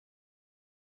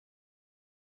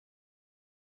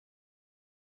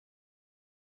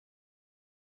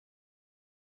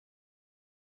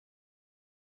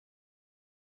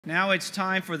Now it's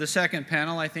time for the second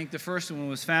panel. I think the first one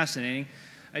was fascinating.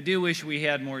 I do wish we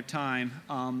had more time,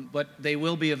 but they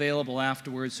will be available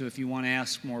afterwards, so if you want to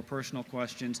ask more personal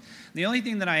questions. The only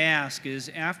thing that I ask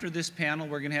is after this panel,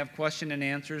 we're going to have question and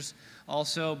answers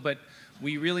also, but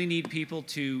we really need people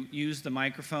to use the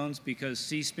microphones because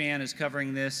C-SPAN is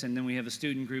covering this, and then we have a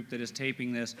student group that is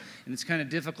taping this, and it's kind of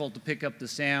difficult to pick up the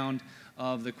sound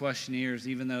of the questionnaires,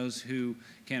 even those who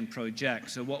can project.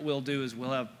 So what we'll do is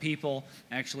we'll have people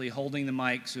actually holding the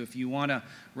mic, so if you want to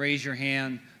raise your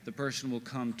hand, the person will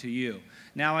come to you.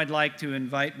 Now I'd like to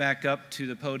invite back up to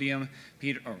the podium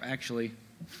Peter, or actually,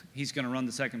 he's going to run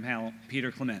the second panel,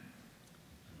 Peter Clement.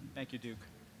 Thank you, Duke.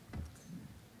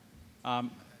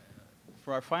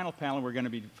 For our final panel, we're going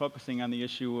to be focusing on the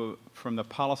issue from the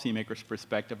policymaker's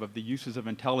perspective of the uses of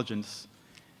intelligence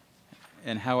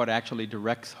and how it actually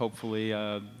directs, hopefully,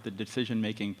 the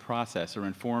decision-making process or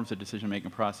informs the decision-making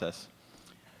process.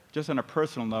 Just on a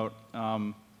personal note,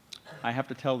 I have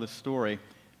to tell this story.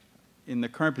 In the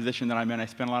current position that I'm in, I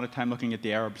spent a lot of time looking at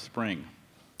the Arab Spring.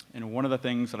 And one of the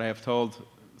things that I have told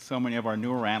so many of our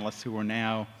newer analysts who are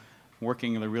now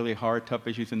working on the really hard, tough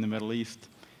issues in the Middle East,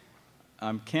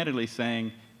 I'm candidly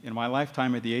saying, in my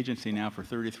lifetime at the agency now for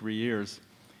 33 years,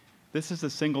 this is the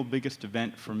single biggest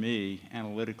event for me,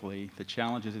 analytically, the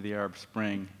challenges of the Arab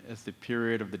Spring, as the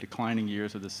period of the declining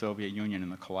years of the Soviet Union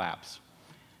and the collapse.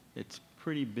 It's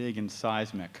pretty big and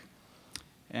seismic.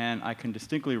 And I can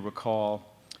distinctly recall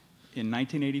in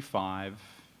 1985,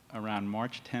 around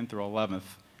March 10th or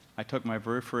 11th, I took my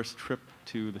very first trip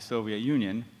to the Soviet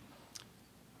Union,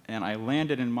 and I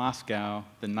landed in Moscow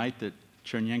the night that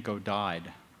Chernenko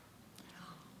died.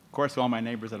 Of course, all my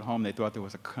neighbors at home, they thought there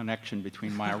was a connection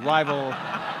between my arrival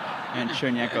and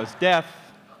Chernenko's death.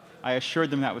 I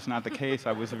assured them that was not the case.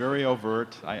 I was very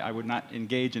overt. I would not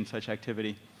engage in such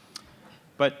activity.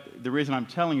 But the reason I'm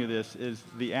telling you this is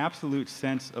the absolute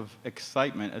sense of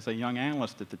excitement as a young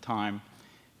analyst at the time,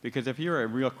 because if you're a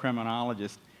real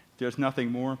criminologist, there's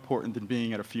nothing more important than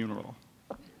being at a funeral.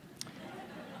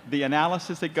 The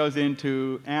analysis that goes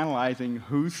into analyzing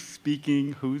who's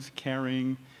speaking, who's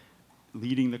carrying,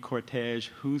 leading the cortege,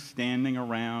 who's standing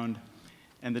around,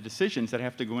 and the decisions that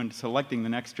have to go into selecting the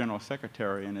next general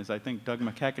secretary. And as I think Doug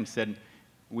McKecken said,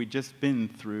 we've just been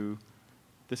through,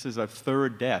 this is a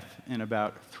third death in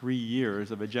about 3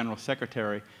 years of a general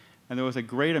secretary, and there was a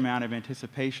great amount of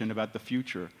anticipation about the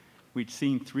future. We'd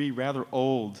seen 3 rather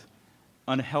old,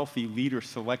 unhealthy leaders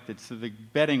selected, so the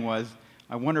betting was,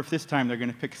 I wonder if this time they're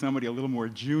going to pick somebody a little more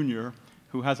junior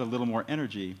who has a little more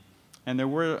energy. And there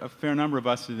were a fair number of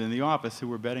us in the office who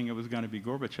were betting it was going to be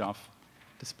Gorbachev,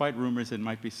 despite rumors it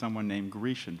might be someone named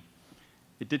Grecian.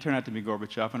 It did turn out to be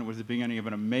Gorbachev, and it was the beginning of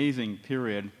an amazing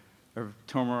period of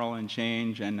turmoil and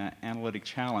change and analytic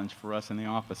challenge for us in the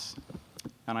office.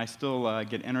 And I still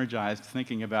get energized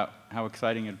thinking about how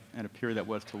exciting and a period that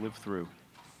was to live through.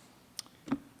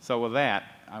 So with that,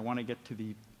 I want to get to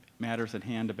the matters at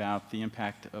hand about the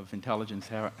impact of intelligence,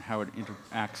 how it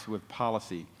interacts with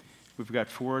policy. We've got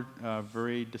 4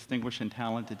 very distinguished and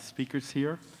talented speakers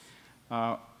here.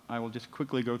 I will just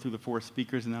quickly go through the 4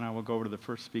 speakers, and then I will go over to the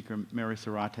first speaker, Mary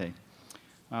Sarate.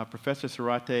 Professor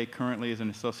Sarate currently is an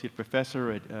associate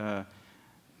professor at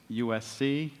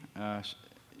USC.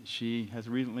 She has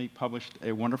recently published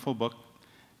a wonderful book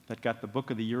that got the Book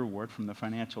of the Year award from the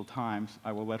Financial Times.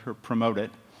 I will let her promote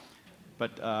it.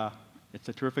 But it's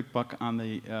a terrific book on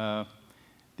the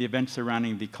events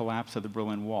surrounding the collapse of the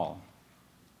Berlin Wall.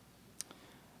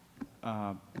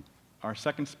 Our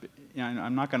second,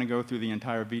 I'm not going to go through the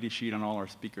entire Vita sheet on all our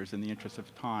speakers in the interest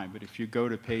of time, but if you go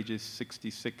to pages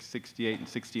 66, 68, and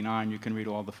 69, you can read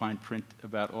all the fine print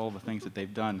about all the things that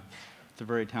they've done. It's a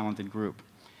very talented group.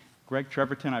 Greg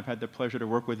Treverton, I've had the pleasure to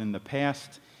work with in the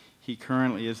past. He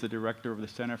currently is the director of the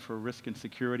Center for Risk and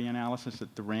Security Analysis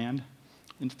at the RAND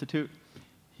Institute.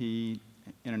 In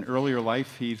an earlier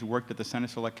life, he's worked at the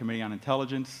Senate Select Committee on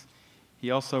Intelligence. He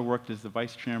also worked as the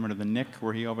vice chairman of the NIC,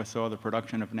 where he oversaw the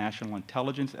production of national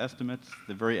intelligence estimates,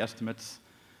 the very estimates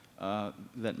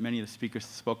that many of the speakers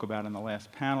spoke about in the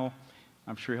last panel.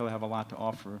 I'm sure he'll have a lot to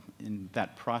offer in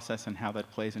that process and how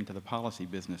that plays into the policy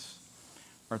business.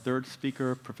 Our third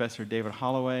speaker, Professor David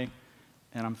Holloway,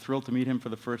 and I'm thrilled to meet him for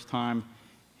the first time.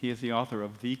 He is the author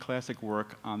of the classic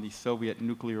work on the Soviet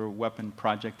nuclear weapon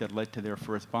project that led to their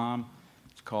first bomb.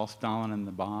 It's called Stalin and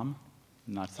the Bomb,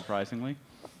 not surprisingly.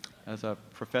 As a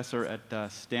professor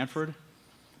at Stanford,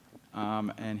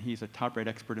 and he's a top-rate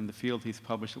expert in the field. He's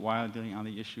published widely on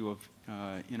the issue of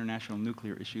international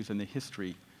nuclear issues and the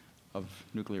history of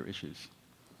nuclear issues.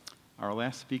 Our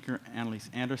last speaker,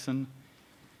 Annalise Anderson,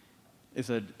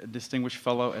 is a distinguished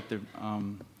fellow at the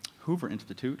Hoover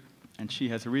Institute, And she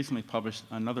has recently published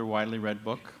another widely read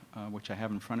book, which I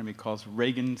have in front of me, called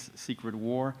Reagan's Secret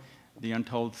War, The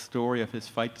Untold Story of His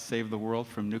Fight to Save the World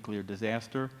from Nuclear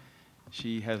Disaster.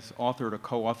 She has authored or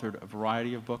co-authored a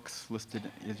variety of books listed,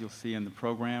 as you'll see in the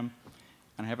program.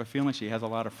 And I have a feeling she has a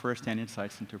lot of first-hand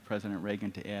insights into President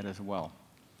Reagan to add as well.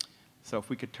 So if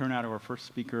we could turn now to our first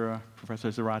speaker, Professor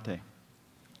Zarate.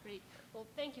 Great. Well,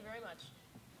 thank you very much.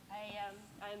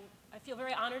 I feel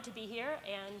very honored to be here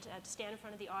and to stand in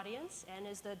front of the audience. And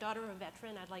as the daughter of a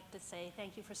veteran, I'd like to say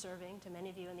thank you for serving to many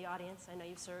of you in the audience. I know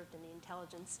you've served in the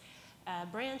intelligence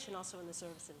branch and also in the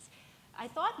services. I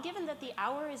thought, given that the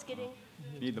hour is getting...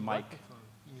 You need the mic.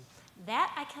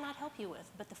 That I cannot help you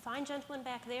with, but the fine gentleman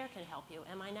back there can help you.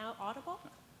 Am I now audible?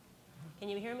 Can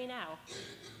you hear me now?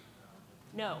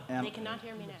 No, they cannot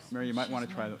hear me now. Mary, you might want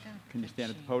to try that. Can you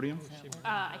stand at the podium?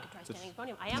 I could try standing at the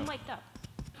podium. I am mic'd up.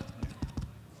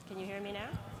 Can you hear me now?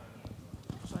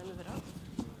 Shall I move it up?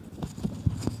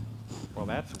 Well,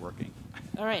 that's working.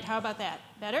 All right, how about that?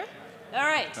 Better? All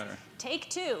right, Better. Take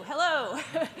two. Hello.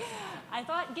 I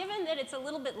thought, given that it's a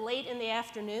little bit late in the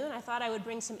afternoon, I thought I would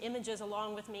bring some images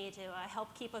along with me to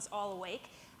help keep us all awake.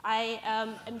 I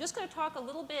am just going to talk a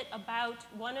little bit about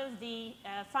one of the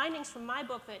findings from my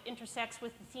book that intersects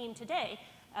with the theme today,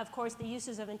 of course, the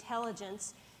uses of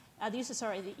intelligence,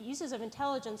 the uses of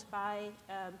intelligence by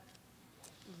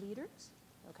leaders.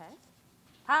 Okay.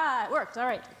 It worked. All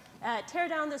right. Tear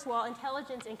down this wall,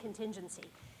 intelligence and contingency.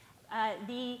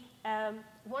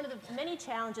 One of the many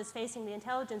challenges facing the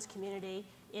intelligence community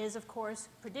is, of course,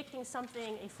 predicting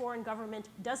something a foreign government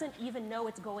doesn't even know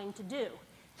it's going to do.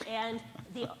 And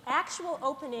the actual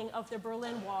opening of the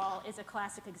Berlin Wall is a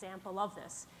classic example of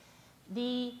this.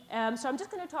 So I'm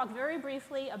just going to talk very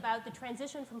briefly about the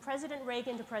transition from President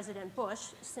Reagan to President Bush,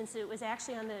 since it was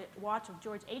actually on the watch of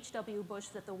George H.W. Bush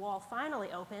that the wall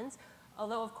finally opens,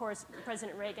 although, of course,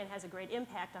 President Reagan has a great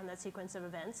impact on that sequence of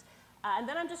events. And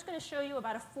then I'm just going to show you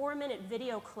about a 4-minute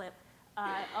video clip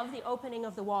of the opening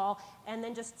of the wall, and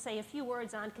then just say a few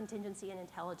words on contingency and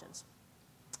intelligence.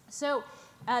 So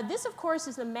this, of course,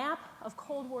 is the map of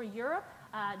Cold War Europe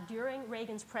during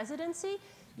Reagan's presidency.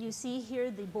 You see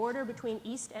here the border between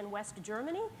East and West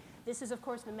Germany. This is, of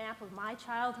course, the map of my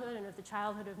childhood and of the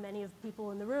childhood of many of the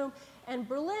people in the room. And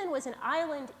Berlin was an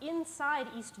island inside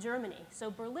East Germany.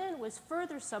 So Berlin was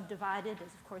further subdivided,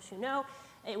 as of course you know.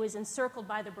 It was encircled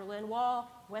by the Berlin Wall,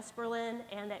 West Berlin,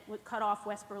 and that would cut off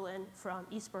West Berlin from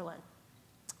East Berlin.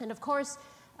 And of course,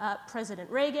 President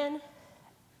Reagan,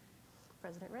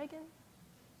 President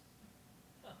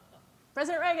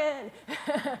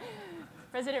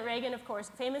Reagan, of course,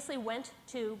 famously went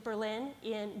to Berlin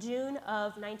in June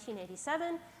of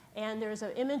 1987, and there's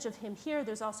an image of him here.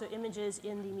 There's also images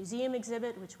in the museum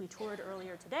exhibit, which we toured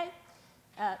earlier today.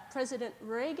 President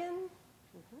Reagan,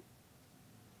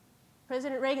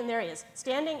 there he is,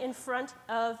 standing in front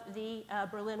of the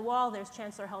Berlin Wall. There's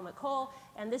Chancellor Helmut Kohl,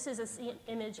 and this is an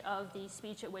image of the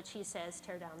speech at which he says,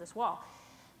 "Tear down this wall."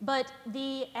 But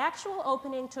the actual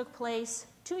opening took place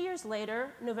 2 years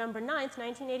later, November 9th,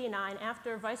 1989,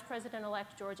 after Vice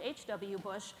President-elect George H.W.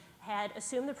 Bush had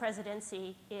assumed the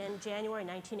presidency in January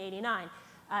 1989.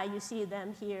 You see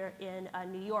them here in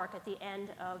New York at the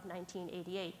end of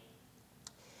 1988.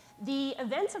 The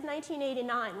events of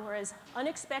 1989 were as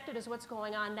unexpected as what's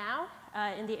going on now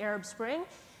in the Arab Spring.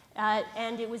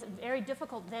 And it was very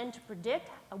difficult then to predict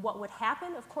what would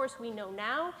happen. Of course, we know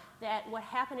now that what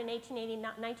happened in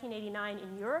 1989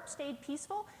 in Europe stayed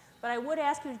peaceful. But I would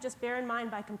ask you to just bear in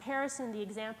mind, by comparison, the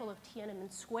example of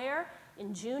Tiananmen Square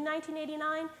in June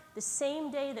 1989, the same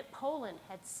day that Poland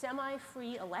had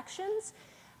semi-free elections.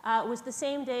 Was the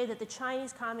same day that the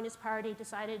Chinese Communist Party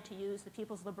decided to use the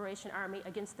People's Liberation Army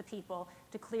against the people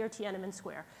to clear Tiananmen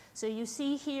Square. So you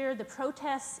see here the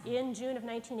protests in June of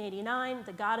 1989,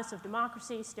 the goddess of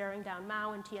democracy staring down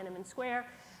Mao in Tiananmen Square.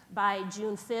 By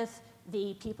June 5th,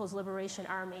 the People's Liberation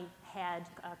Army had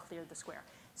cleared the square.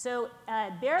 So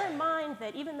bear in mind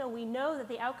that even though we know that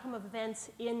the outcome of events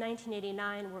in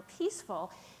 1989 were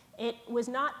peaceful, it was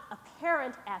not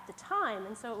apparent at the time,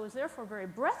 and so it was therefore very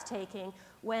breathtaking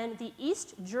when the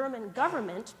East German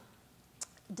government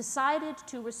decided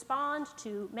to respond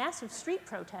to massive street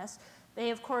protests. They,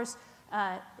 of course,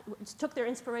 took their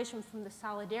inspiration from the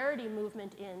Solidarity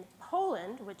movement in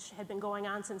Poland, which had been going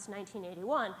on since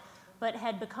 1981, but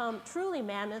had become truly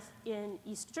mammoth in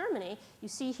East Germany. You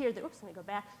see here, oops, let me go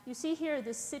back. You see here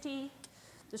this city.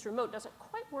 This remote doesn't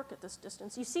quite work at this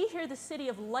distance. You see here the city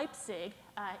of Leipzig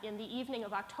in the evening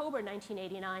of October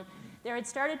 1989. There had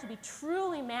started to be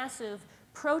truly massive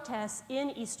protests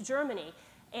in East Germany,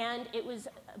 and it was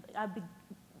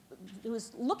it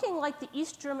was looking like the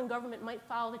East German government might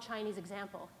follow the Chinese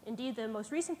example. Indeed, the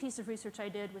most recent piece of research I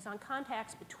did was on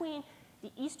contacts between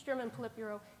the East German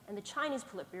Politburo and the Chinese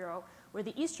Politburo, where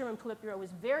the East German Politburo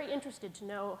was very interested to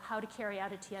know how to carry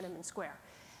out a Tiananmen Square.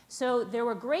 So there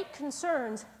were great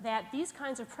concerns that these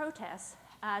kinds of protests,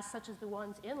 such as the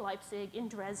ones in Leipzig, in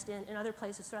Dresden, and other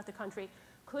places throughout the country,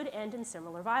 could end in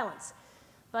similar violence.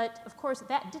 But of course,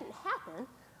 that didn't happen.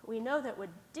 We know that what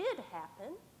did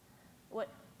happen,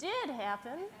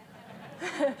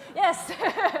 yes,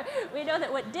 we know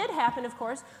that what did happen, of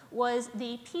course, was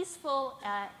the peaceful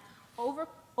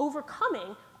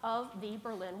overcoming of the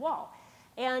Berlin Wall.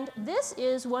 And this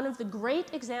is one of the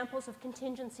great examples of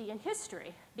contingency in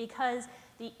history, because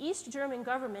the East German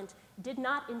government did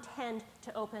not intend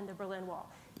to open the Berlin Wall.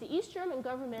 The East German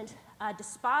government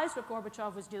despised what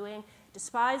Gorbachev was doing,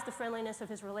 despised the friendliness of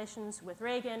his relations with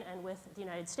Reagan and with the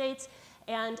United States,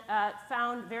 and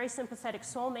found very sympathetic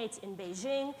soulmates in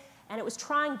Beijing, and it was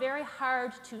trying very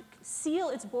hard to seal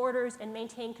its borders and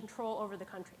maintain control over the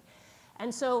country.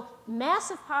 And so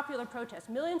massive popular protests,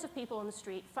 millions of people in the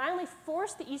street, finally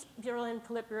forced the East Berlin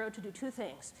Politburo to do two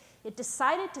things. It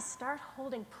decided to start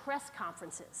holding press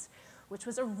conferences, which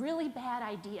was a really bad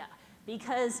idea,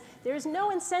 because there's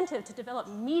no incentive to develop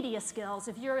media skills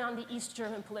if you're on the East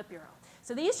German Politburo.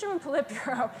 So the East German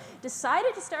Politburo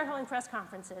decided to start holding press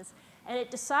conferences, and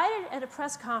it decided at a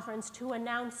press conference to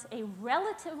announce a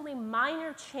relatively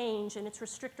minor change in its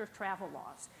restrictive travel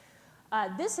laws.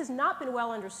 This has not been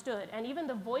well understood, and even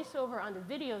the voiceover on the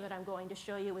video that I'm going to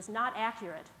show you is not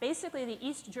accurate. Basically, the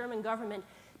East German government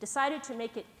decided to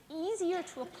make it easier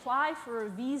to apply for a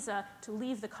visa to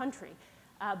leave the country.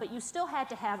 But you still had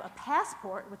to have a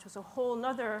passport, which was a whole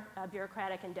other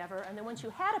bureaucratic endeavor. And then once you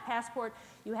had a passport,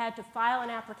 you had to file an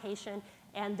application,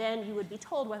 and then you would be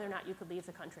told whether or not you could leave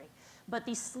the country. But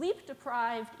the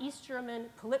sleep-deprived East German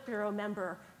Politburo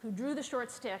member who drew the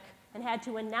short stick and had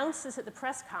to announce this at the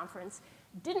press conference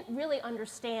didn't really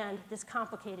understand this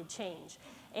complicated change.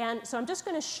 And so I'm just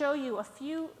going to show you a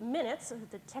few minutes,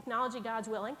 the technology God's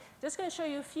willing, just going to show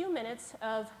you a few minutes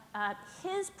of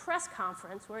his press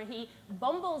conference where he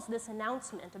bumbles this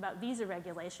announcement about visa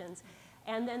regulations,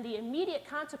 and then the immediate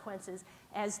consequences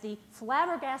as the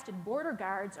flabbergasted border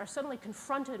guards are suddenly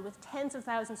confronted with tens of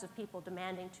thousands of people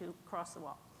demanding to cross the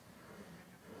wall.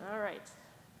 All right.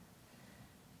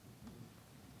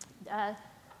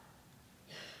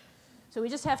 So we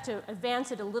just have to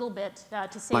advance it a little bit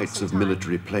to save Flights some of time.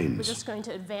 military planes. We're just going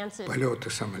to advance it a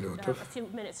few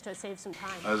minutes to save some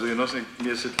time. Also Genossen,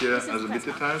 mir ist hier also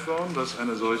mitgeteilt worden, dass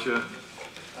eine solche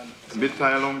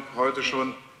Mitteilung heute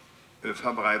schon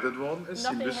verbreitet worden ist.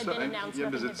 Sie müsste eigentlich in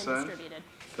Ihrem Besitz sein.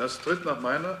 Das tritt nach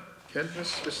meiner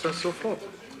Kenntnis ist das sofort.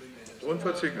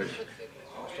 Unverzüglich.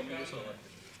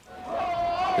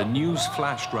 The news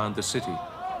flashed round the city.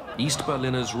 East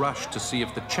Berliners rushed to see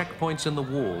if the checkpoints in the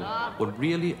wall were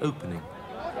really opening.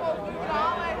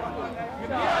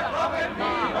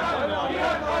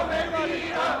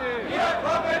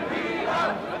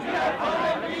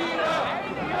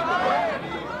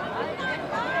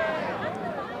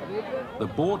 The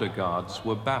border guards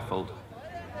were baffled.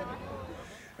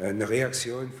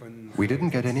 We didn't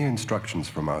get any instructions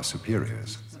from our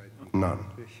superiors. None.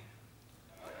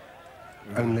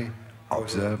 Only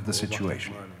observe the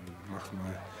situation.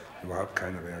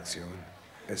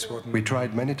 We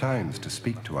tried many times to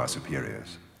speak to our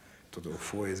superiors,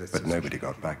 but nobody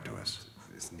got back to us.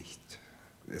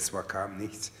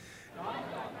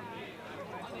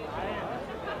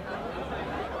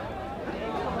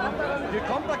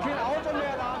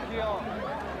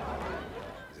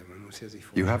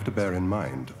 You have to bear in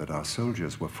mind that our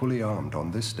soldiers were fully armed on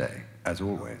this day, as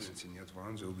always,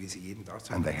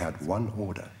 and they had one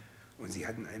order.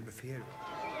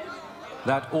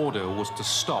 That order was to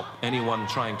stop anyone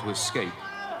trying to escape.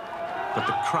 But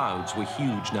the crowds were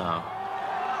huge now.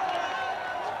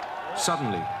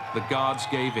 Suddenly, the guards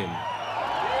gave in.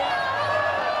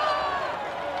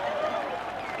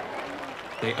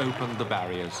 They opened the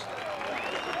barriers.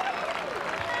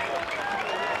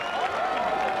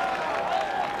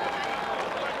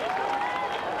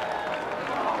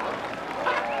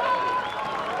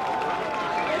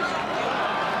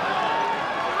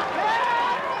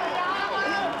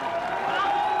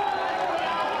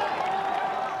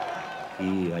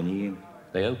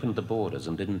 They opened the borders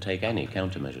and didn't take any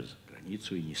countermeasures.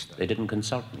 They didn't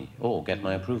consult me or get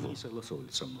my approval. Die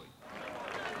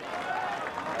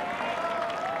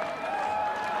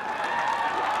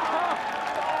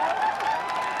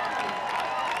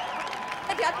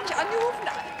hat mich angerufen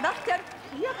nach der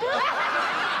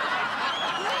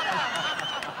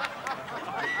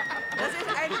Das ist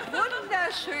ein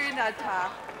wunderschöner Knalltag.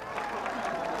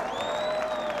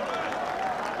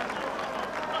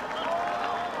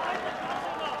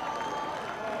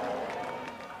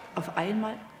 Auf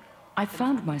einmal, I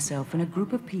found myself in a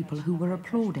group of people who were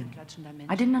applauding.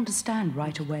 I didn't understand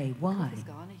right away why.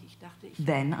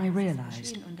 Then I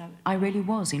realized I really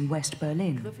was in West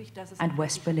Berlin, and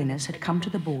West Berliners had come to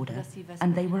the border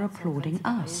and they were applauding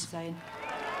us.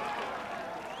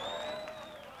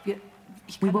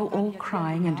 We were all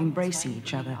crying and embracing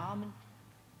each other.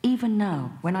 Even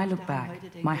now, when I look back,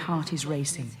 my heart is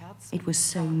racing. It was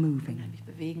so moving.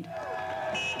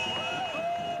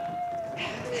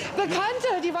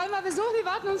 Bekannte, die wollen wir besuchen, die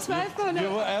warten um 12 Uhr.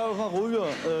 Ja, mal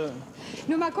ruhiger.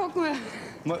 Nur mal gucken.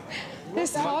 Das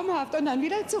ist traumhaft. Und dann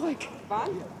wieder zurück. Wann?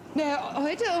 Ne,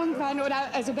 heute irgendwann.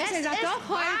 Oder, also besser gesagt, doch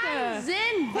heute.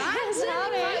 Wahnsinn! Wahnsinn!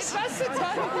 Was ist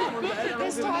toll.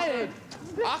 Das ist toll.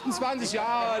 28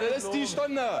 Jahre, das ist die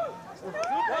Stunde.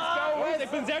 Let's go, West. Ich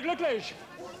bin sehr glücklich.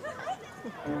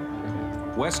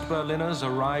 West Berliners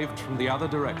arrived from the other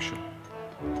direction.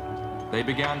 They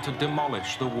began to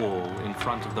demolish the wall in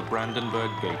front of the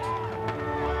Brandenburg Gate.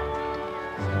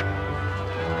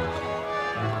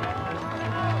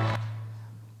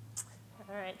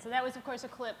 All right, so that was, of course, a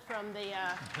clip from the...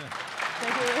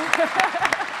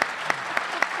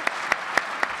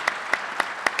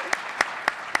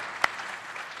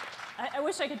 I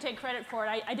wish I could take credit for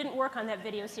it. I didn't work on that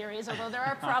video series, although there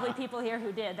are probably people here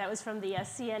who did. That was from the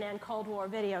CNN Cold War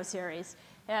video series.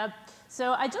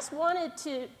 So I just wanted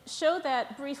to show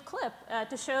that brief clip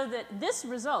to show that this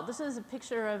result, this is a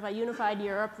picture of a unified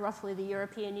Europe, roughly the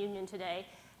European Union today.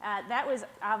 That was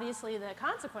obviously the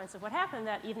consequence of what happened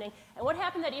that evening. And what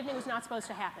happened that evening was not supposed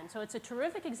to happen. So it's a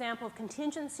terrific example of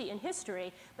contingency in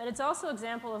history, but it's also an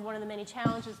example of one of the many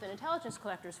challenges that intelligence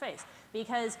collectors face.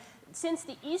 Because since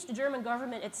the East German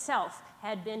government itself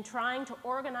had been trying to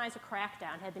organize a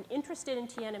crackdown, had been interested in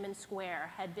Tiananmen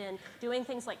Square, had been doing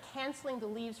things like canceling the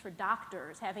leaves for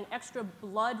doctors, having extra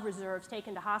blood reserves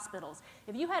taken to hospitals,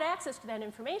 if you had access to that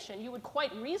information, you would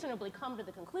quite reasonably come to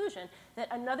the conclusion that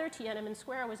another Tiananmen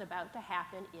Square was about to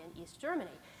happen in East Germany.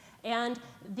 And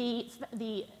the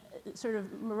sort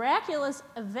of miraculous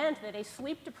event that a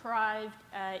sleep-deprived,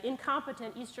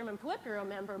 incompetent East German Politburo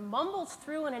member mumbles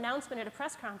through an announcement at a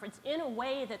press conference in a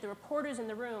way that the reporters in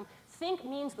the room think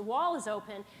means the wall is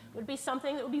open would be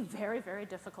something that would be very, very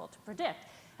difficult to predict.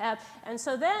 And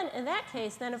so then, in that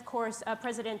case, then of course,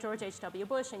 President George H.W.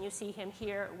 Bush, and you see him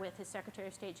here with his Secretary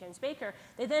of State, James Baker,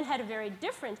 they then had a very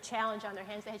different challenge on their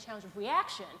hands. They had a challenge of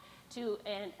reaction to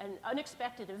an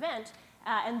unexpected event.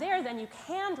 And there, then, you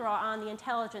can draw on the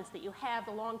intelligence that you have,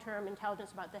 the long-term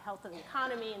intelligence about the health of the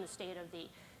economy and the state of the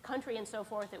country and so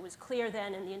forth. It was clear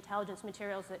then in the intelligence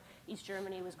materials that East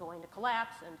Germany was going to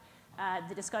collapse, and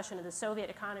the discussion of the Soviet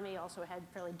economy also had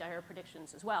fairly dire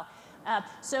predictions as well.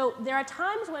 So there are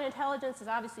times when intelligence is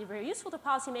obviously very useful to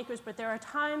policymakers, but there are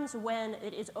times when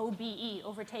it is OBE,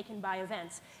 overtaken by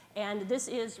events. And this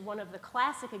is one of the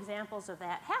classic examples of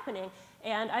that happening.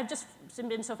 And I've just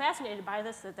been so fascinated by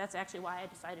this that that's actually why I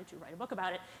decided to write a book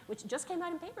about it, which just came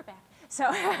out in paperback.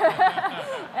 So,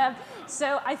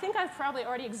 so I think I've probably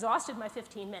already exhausted my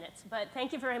 15 minutes. But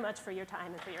thank you very much for your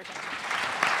time and for your attention.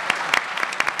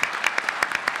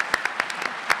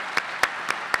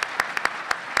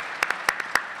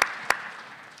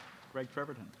 Greg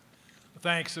Treverton.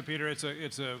 Thanks, Peter. It's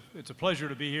a pleasure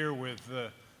to be here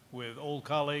with old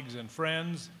colleagues and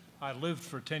friends. I lived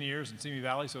for 10 years in Simi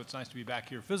Valley, so it's nice to be back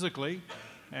here physically.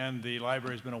 And the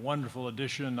library has been a wonderful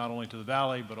addition, not only to the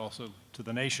Valley, but also to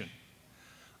the nation.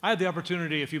 I had the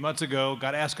opportunity a few months ago,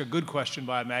 got asked a good question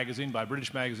by a magazine, by a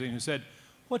British magazine, who said,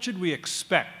 what should we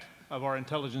expect of our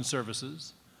intelligence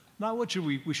services? Not what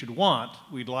we should want.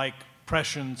 We'd like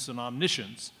prescience and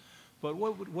omniscience. But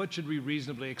what should we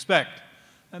reasonably expect?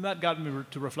 And that got me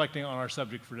to reflecting on our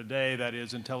subject for today, that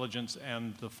is intelligence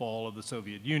and the fall of the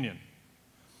Soviet Union.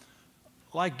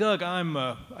 Like Doug,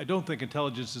 I don't think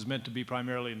intelligence is meant to be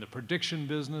primarily in the prediction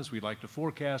business. We like to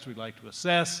forecast, we like to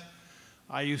assess.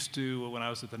 I used to, when I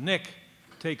was at the NIC,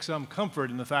 take some comfort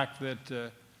in the fact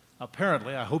that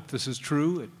apparently, I hope this is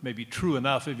true, it may be true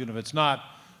enough even if it's not,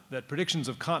 that predictions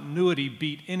of continuity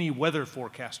beat any weather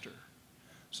forecaster.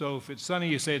 So if it's sunny,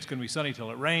 you say it's going to be sunny till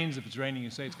it rains. If it's raining, you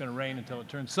say it's going to rain until it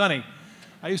turns sunny.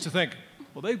 I used to think,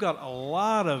 well, they've got a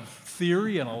lot of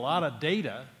theory and a lot of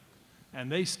data, and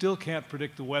they still can't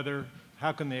predict the weather.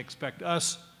 How can they expect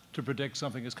us to predict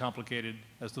something as complicated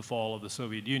as the fall of the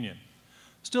Soviet Union?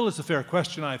 Still, it's a fair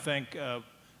question, I think.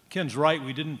 Ken's right,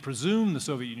 we didn't presume the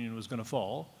Soviet Union was going to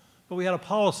fall, but we had a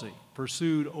policy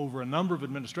pursued over a number of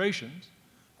administrations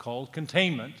called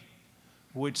containment,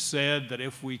 which said that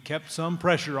if we kept some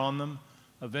pressure on them,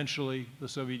 eventually the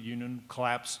Soviet Union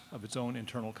collapse of its own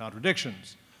internal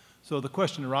contradictions. So the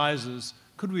question arises,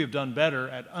 could we have done better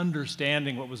at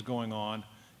understanding what was going on,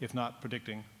 if not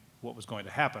predicting what was going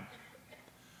to happen?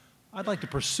 I'd like to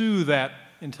pursue that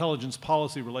intelligence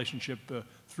policy relationship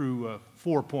through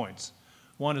 4 points.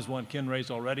 One is one Ken raised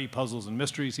already, puzzles and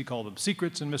mysteries. He called them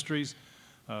secrets and mysteries.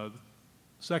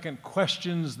 Second,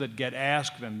 questions that get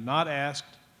asked and not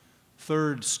asked.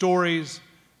 Third, stories.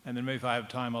 And then maybe if I have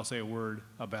time, I'll say a word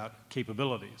about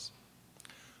capabilities.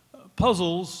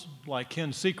 Puzzles, like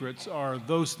Ken's secrets, are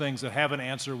those things that have an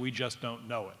answer, we just don't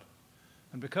know it.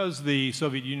 And because the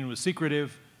Soviet Union was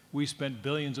secretive, we spent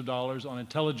billions of dollars on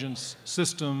intelligence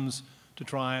systems to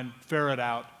try and ferret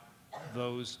out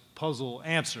those puzzle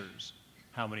answers.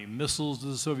 How many missiles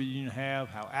does the Soviet Union have?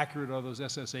 How accurate are those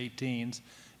SS-18s?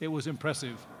 It was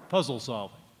impressive puzzle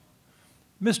solving.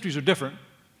 Mysteries are different.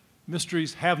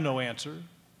 Mysteries have no answer.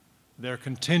 They're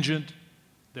contingent.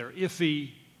 They're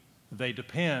iffy. They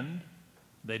depend.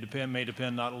 They may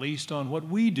depend not least on what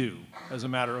we do as a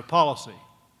matter of policy.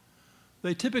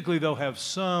 They typically, though, have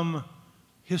some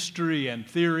history and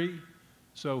theory.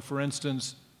 So, for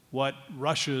instance, what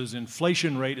Russia's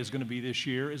inflation rate is going to be this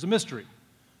year is a mystery.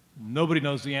 Nobody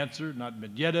knows the answer, not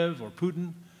Medvedev or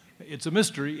Putin. It's a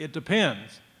mystery. It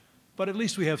depends. But at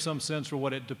least we have some sense for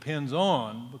what it depends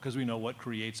on because we know what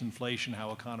creates inflation,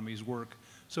 how economies work.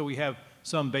 So we have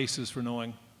some basis for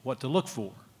knowing what to look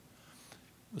for.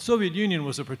 The Soviet Union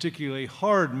was a particularly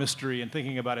hard mystery in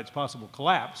thinking about its possible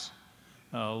collapse.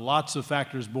 Lots of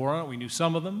factors bore on it. We knew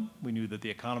some of them. We knew that the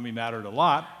economy mattered a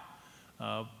lot.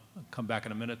 I'll come back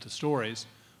in a minute to stories.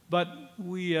 But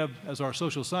we, as our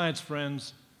social science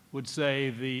friends would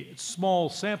say, the small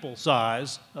sample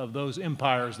size of those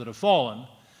empires that have fallen,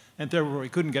 and therefore we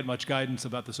couldn't get much guidance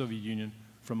about the Soviet Union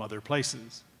from other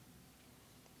places.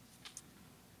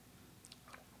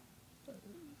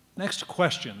 Next,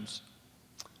 questions.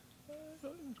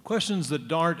 Questions that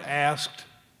aren't asked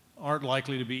aren't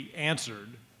likely to be answered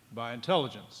by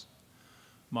intelligence.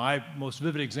 My most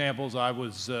vivid examples, I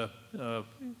was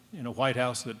in a White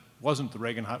House that wasn't the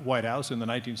Reagan White House in the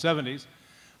 1970s,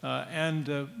 and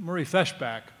Murray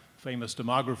Feshbach, famous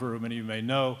demographer who many of you may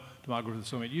know, demographer of the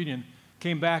Soviet Union,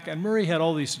 came back, and Murray had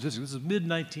all these statistics. This is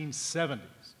mid-1970s.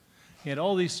 He had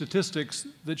all these statistics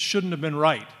that shouldn't have been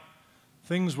right.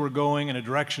 Things were going in a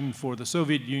direction for the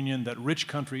Soviet Union that rich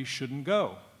countries shouldn't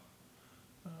go.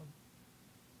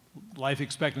 Life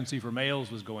expectancy for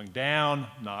males was going down,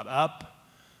 not up.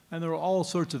 And there were all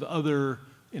sorts of other,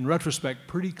 in retrospect,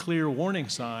 pretty clear warning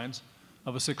signs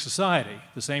of a sick society.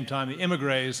 At the same time, the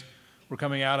immigrants were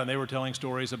coming out and they were telling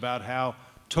stories about how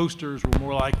toasters were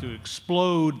more likely to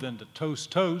explode than to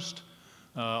toast,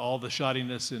 all the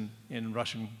shoddiness in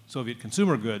Russian Soviet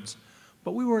consumer goods.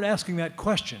 But we weren't asking that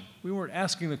question. We weren't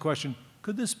asking the question,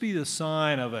 could this be the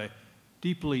sign of a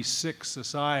deeply sick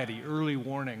society, early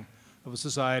warning of a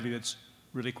society that's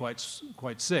really quite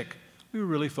sick? We were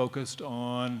really focused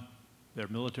on their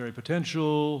military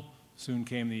potential. Soon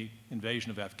came the invasion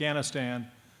of Afghanistan.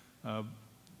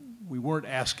 We weren't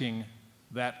asking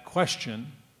that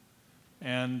question,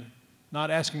 and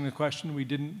not asking the question, we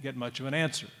didn't get much of an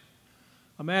answer.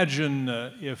 Imagine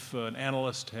if an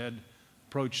analyst had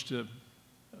approached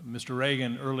Mr.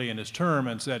 Reagan early in his term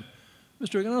and said,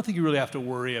 Mr. Reagan, I don't think you really have to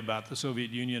worry about the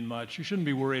Soviet Union much. You shouldn't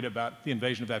be worried about the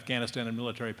invasion of Afghanistan and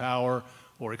military power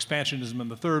or expansionism in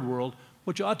the third world.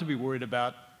 What you ought to be worried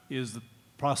about is the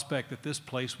prospect that this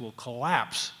place will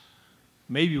collapse,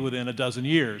 maybe within a dozen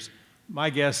years. My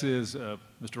guess is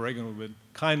Mr. Reagan would have been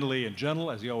kindly and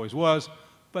gentle, as he always was,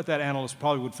 but that analyst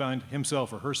probably would find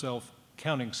himself or herself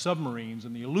counting submarines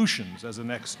and the Aleutians as the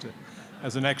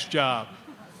next job.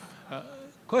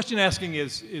 Question asking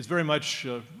is very much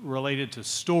related to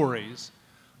stories.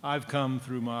 I've come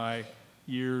through my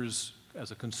years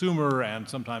as a consumer and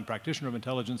sometime practitioner of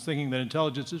intelligence thinking that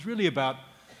intelligence is really about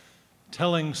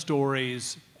telling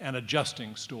stories and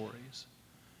adjusting stories.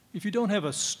 If you don't have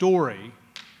a story,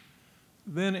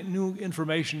 then new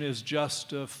information is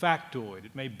just a factoid.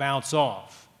 It may bounce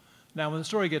off. Now, when the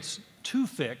story gets too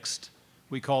fixed,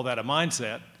 we call that a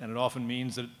mindset, and it often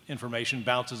means that information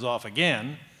bounces off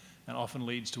again and often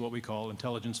leads to what we call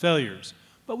intelligence failures.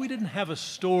 But we didn't have a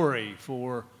story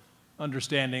for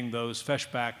understanding those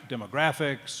Feshbach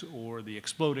demographics or the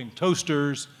exploding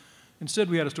toasters. Instead,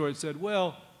 we had a story that said,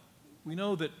 well, we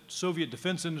know that Soviet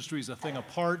defense industry is a thing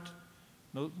apart.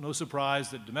 No surprise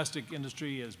that domestic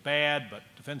industry is bad, but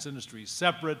defense industry is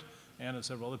separate. And as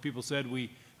several other people said,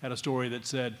 we had a story that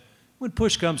said, when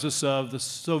push comes to shove, the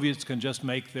Soviets can just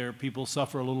make their people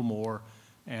suffer a little more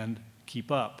and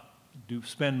keep up,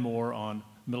 spend more on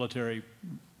military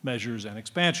measures and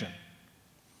expansion.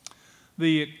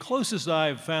 The closest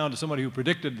I've found to somebody who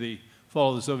predicted the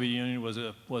fall of the Soviet Union was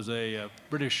a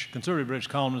conservative British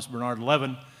columnist, Bernard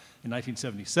Levin, in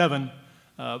 1977,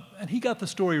 and he got the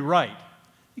story right.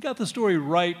 He got the story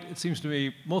right, it seems to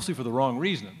me, mostly for the wrong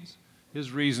reasons.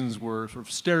 His reasons were sort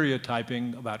of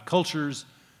stereotyping about cultures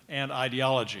and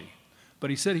ideology. But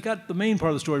he said he got the main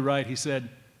part of the story right. He said,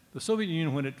 the Soviet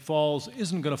Union, when it falls,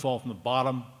 isn't going to fall from the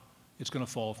bottom, it's going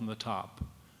to fall from the top.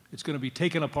 It's going to be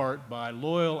taken apart by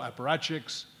loyal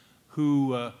apparatchiks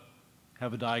who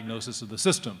have a diagnosis of the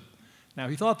system. Now,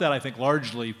 he thought that, I think,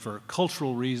 largely for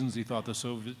cultural reasons. He thought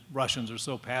the Russians are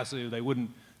so passive, they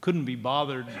couldn't be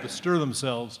bothered to stir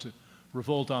themselves to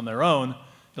revolt on their own.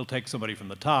 It'll take somebody from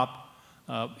the top.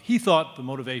 He thought the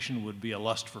motivation would be a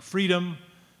lust for freedom.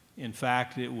 In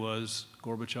fact, it was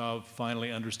Gorbachev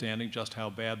finally understanding just how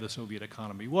bad the Soviet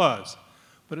economy was.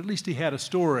 But at least he had a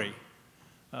story.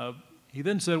 He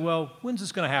then said, well, when's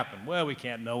this going to happen? Well, we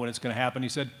can't know when it's going to happen. He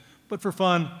said, but for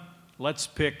fun, let's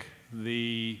pick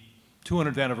the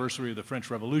 200th anniversary of the French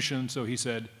Revolution. So he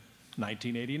said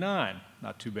 1989,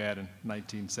 not too bad in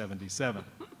 1977.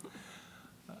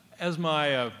 As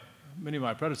many of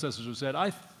my predecessors have said,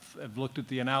 I have looked at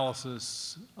the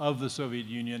analysis of the Soviet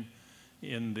Union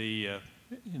in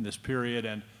this period,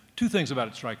 and two things about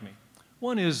it strike me.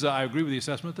 One is I agree with the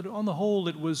assessment that on the whole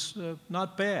it was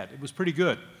not bad. It was pretty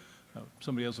good.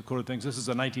 Somebody else quoted things. This is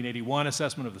a 1981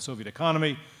 assessment of the Soviet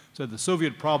economy. Said the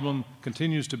Soviet problem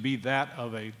continues to be that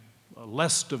of a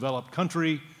less developed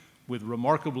country with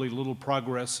remarkably little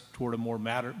progress toward a more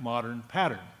modern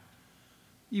pattern.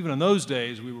 Even in those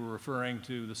days, we were referring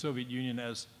to the Soviet Union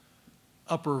as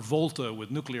upper Volta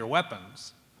with nuclear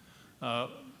weapons.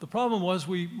 The problem was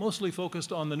we mostly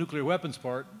focused on the nuclear weapons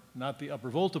part, not the upper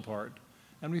Volta part,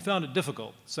 and we found it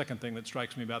difficult. Second thing that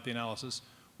strikes me about the analysis,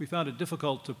 we found it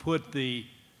difficult to put the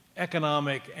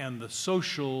economic and the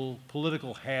social,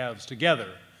 political halves together.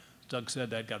 Doug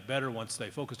said that got better once they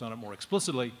focused on it more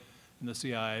explicitly in the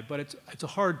CIA, but it's a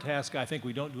hard task. I think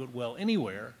we don't do it well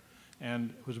anywhere, and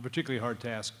it was a particularly hard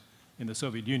task in the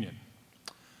Soviet Union.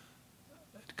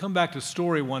 To come back to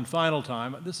story one final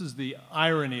time, this is the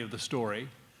irony of the story.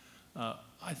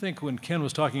 I think when Ken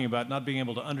was talking about not being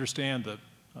able to understand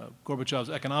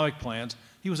Gorbachev's economic plans,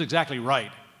 he was exactly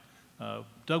right.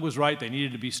 Doug was right, they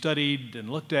needed to be studied and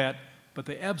looked at, but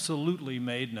they absolutely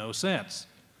made no sense.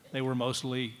 They were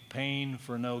mostly pain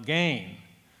for no gain.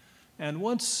 And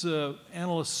once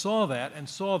analysts saw that and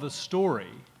saw the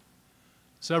story,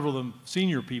 several of them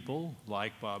senior people,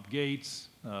 like Bob Gates,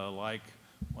 like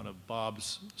one of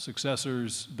Bob's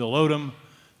successors, Bill Odom,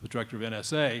 the director of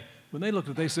NSA, when they looked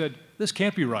at it, they said, this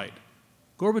can't be right.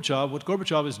 What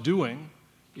Gorbachev is doing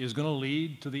is going to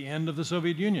lead to the end of the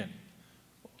Soviet Union.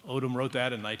 Odom wrote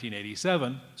that in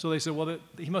 1987, so they said, well,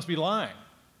 he must be lying.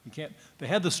 They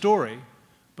had the story,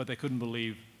 but they couldn't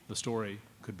believe the story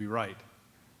could be right.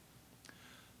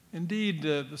 Indeed,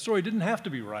 the story didn't have to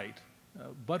be right,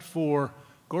 but for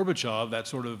Gorbachev, that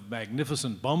sort of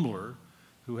magnificent bumbler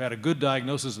who had a good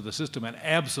diagnosis of the system and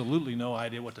absolutely no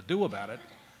idea what to do about it,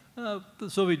 the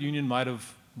Soviet Union might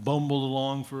have bumbled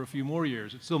along for a few more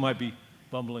years. It still might be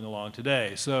bumbling along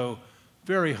today. So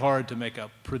very hard to make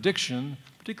a prediction,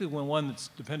 particularly when one that's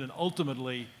dependent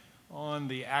ultimately on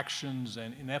the actions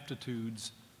and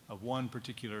ineptitudes of one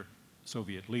particular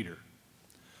Soviet leader.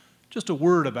 Just a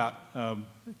word about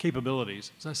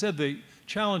capabilities. As I said, the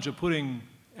challenge of putting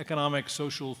economic,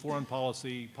 social, foreign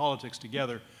policy, politics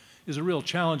together is a real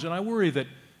challenge, and I worry that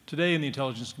today in the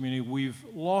intelligence community we've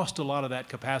lost a lot of that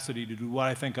capacity to do what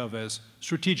I think of as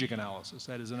strategic analysis.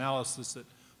 That is analysis that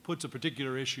puts a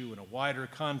particular issue in a wider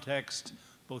context,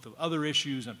 both of other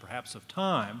issues and perhaps of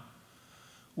time.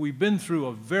 We've been through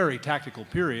a very tactical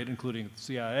period, including the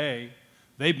CIA.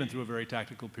 They've been through a very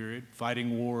tactical period,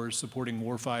 fighting wars, supporting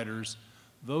war fighters.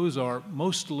 Those are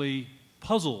mostly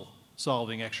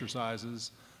puzzle-solving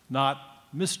exercises, not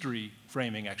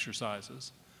mystery-framing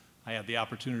exercises. I had the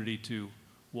opportunity to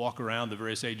walk around the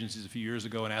various agencies a few years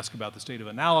ago and ask about the state of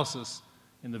analysis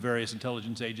in the various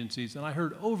intelligence agencies, and I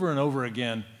heard over and over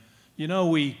again, you know,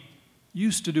 we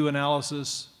used to do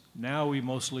analysis, now we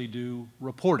mostly do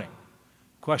reporting,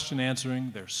 question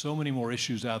answering. There's so many more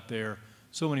issues out there,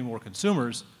 so many more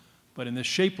consumers, but in this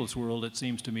shapeless world, it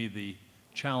seems to me the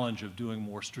challenge of doing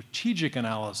more strategic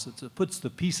analysis that puts the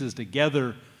pieces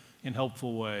together in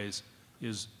helpful ways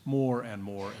is more and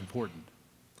more important.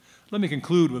 Let me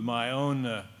conclude with my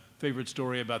own favorite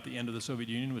story about the end of the Soviet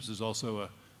Union, which is also a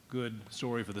good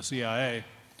story for the CIA.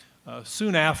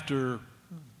 Soon after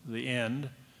the end,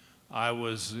 I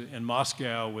was in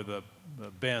Moscow with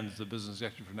BENS, the Business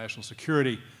Executive for National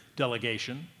Security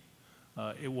delegation.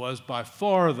 It was by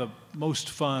far the most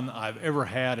fun I've ever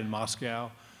had in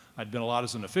Moscow. I'd been a lot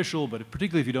as an official, but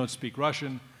particularly if you don't speak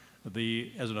Russian,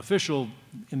 as an official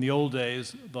in the old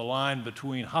days, the line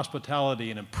between hospitality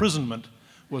and imprisonment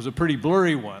was a pretty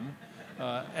blurry one.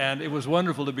 And it was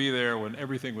wonderful to be there when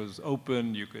everything was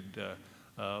open. You could,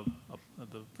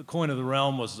 the coin of the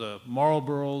realm was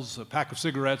Marlboros. A pack of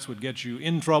cigarettes would get you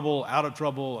in trouble, out of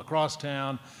trouble, across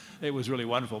town. It was really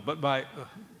wonderful. But my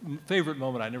favorite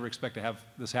moment, I never expect to have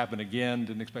this happen again,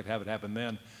 didn't expect to have it happen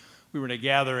then. We were in a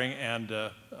gathering, and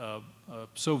a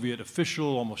Soviet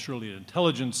official, almost surely an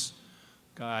intelligence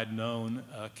guy I'd known,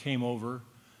 came over.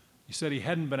 He said he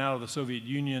hadn't been out of the Soviet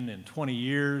Union in 20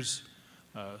 years,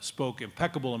 spoke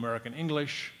impeccable American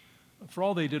English. For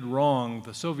all they did wrong,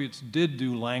 the Soviets did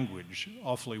do language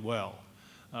awfully well.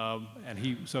 And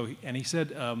he said,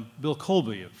 Bill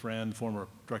Colby, a friend, former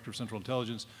director of Central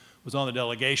Intelligence, was on the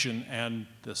delegation, and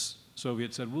this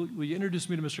Soviet said, will you introduce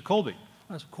me to Mr. Colby?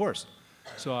 I said, of course.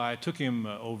 So I took him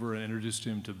over and introduced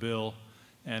him to Bill,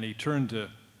 and he turned to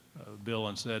Bill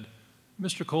and said,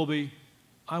 Mr. Colby,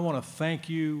 I want to thank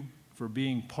you for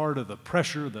being part of the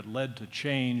pressure that led to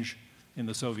change in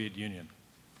the Soviet Union.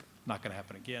 Not going to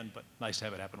happen again, but nice to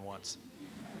have it happen once.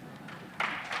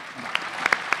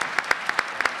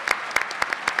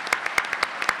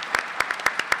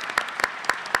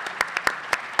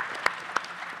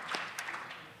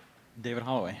 David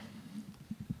Holloway.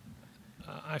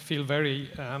 I feel very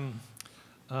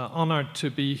honored to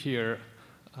be here.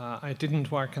 I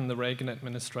didn't work in the Reagan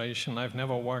administration. I've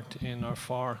never worked in or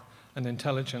for an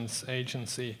intelligence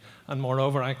agency. And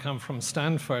moreover, I come from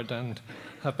Stanford and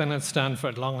have been at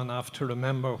Stanford long enough to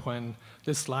remember when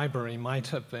this library might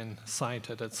have been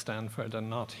sited at Stanford and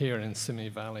not here in Simi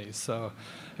Valley. So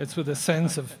it's with a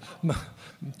sense of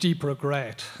deep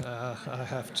regret I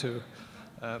have to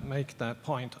make that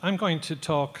point. I'm going to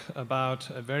talk about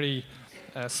a very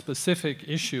specific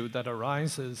issue that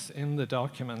arises in the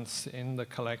documents in the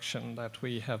collection that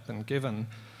we have been given.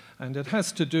 And it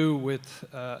has to do with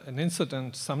an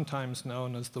incident sometimes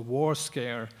known as the war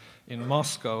scare in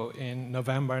Moscow in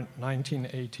November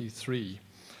 1983,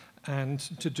 and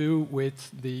to do with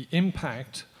the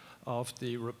impact of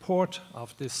the report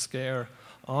of this scare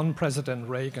on President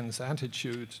Reagan's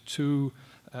attitude to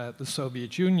the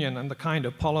Soviet Union and the kind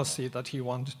of policy that he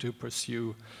wanted to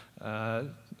pursue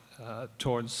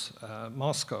towards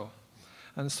Moscow.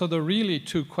 And so there are really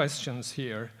two questions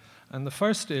here. And the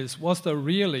first is, was there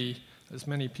really, as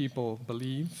many people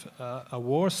believe, a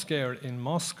war scare in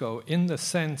Moscow in the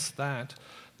sense that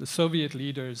the Soviet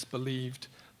leaders believed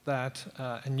that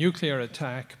a nuclear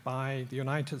attack by the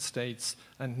United States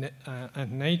and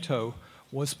NATO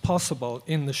was possible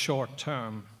in the short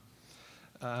term?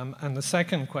 And the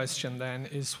second question then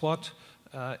is, what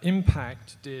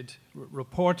impact did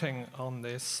reporting on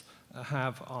this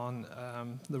have on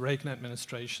the Reagan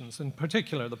administration's, in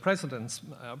particular the president's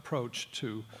approach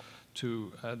to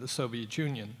the Soviet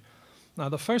Union? Now,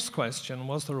 the first question,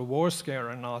 was there a war scare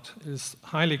or not, is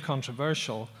highly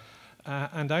controversial.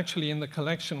 And actually in the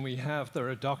collection we have, there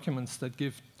are documents that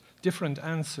give different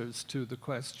answers to the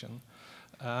question.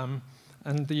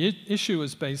 And the issue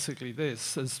is basically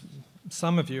this. As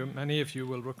some of you, many of you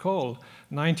will recall,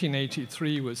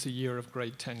 1983 was a year of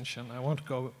great tension. I won't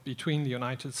go between the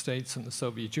United States and the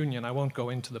Soviet Union. I won't go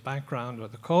into the background or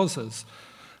the causes.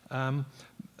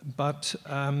 But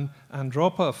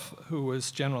Andropov, who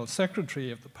was General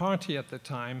Secretary of the party at the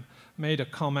time, made a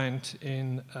comment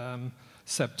in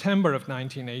September of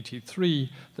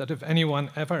 1983 that if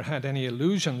anyone ever had any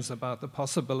illusions about the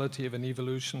possibility of an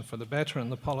evolution for the better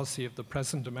in the policy of the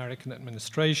present American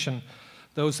administration,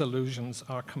 those illusions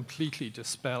are completely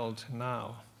dispelled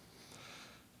now.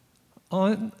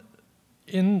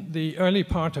 In the early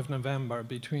part of November,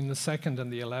 between the 2nd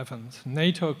and the 11th,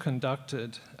 NATO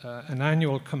conducted an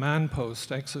annual command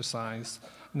post exercise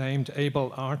named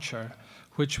Able Archer,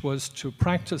 which was to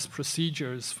practice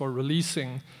procedures for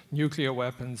releasing nuclear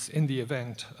weapons in the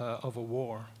event of a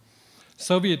war.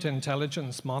 Soviet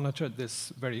intelligence monitored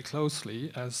this very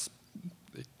closely, as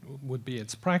it would be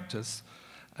its practice,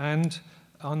 and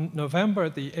on November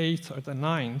the 8th or the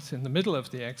 9th, in the middle of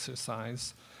the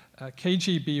exercise,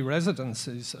 KGB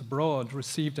residences abroad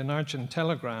received an urgent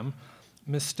telegram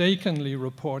mistakenly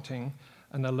reporting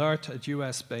an alert at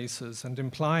US bases and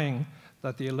implying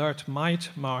that the alert might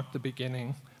mark the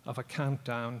beginning of a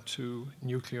countdown to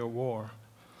nuclear war.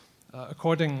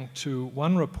 According to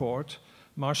one report,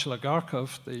 Marshal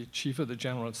Agarkov, the chief of the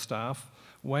General Staff,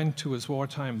 went to his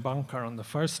wartime bunker on the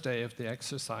first day of the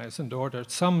exercise and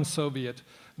ordered some Soviet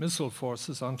missile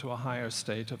forces onto a higher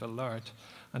state of alert.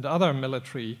 And other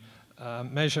military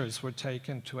measures were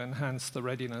taken to enhance the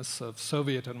readiness of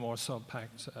Soviet and Warsaw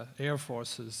Pact air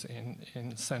forces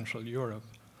in Central Europe.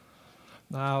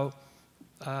 Now,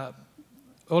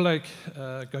 Oleg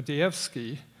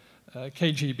Gordievsky, a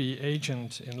KGB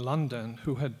agent in London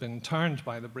who had been turned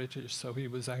by the British, so he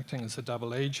was acting as a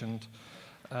double agent,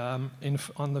 on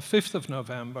the 5th of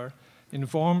November,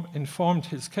 informed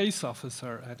his case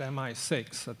officer at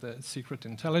MI6, at the Secret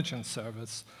Intelligence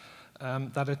Service,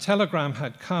 that a telegram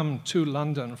had come to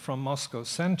London from Moscow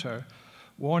Center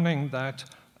warning that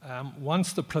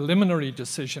once the preliminary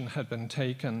decision had been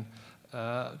taken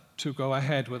to go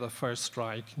ahead with a first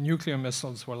strike, nuclear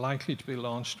missiles were likely to be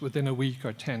launched within a week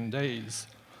or 10 days.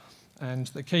 And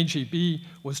the KGB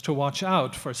was to watch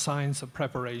out for signs of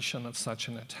preparation of such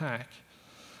an attack.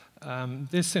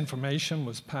 This information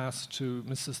was passed to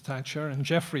Mrs. Thatcher, and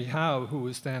Geoffrey Howe, who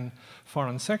was then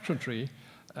Foreign Secretary,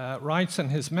 writes in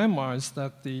his memoirs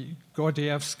that the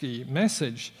Gordievsky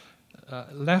message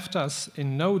left us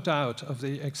in no doubt of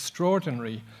the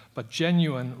extraordinary but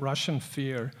genuine Russian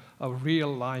fear of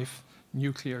real-life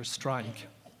nuclear strike.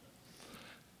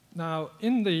 Now,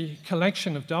 in the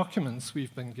collection of documents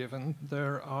we've been given,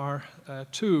 there are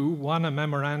two. One, a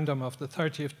memorandum of the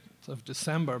 30th of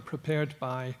December prepared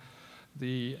by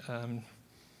the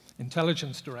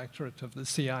Intelligence Directorate of the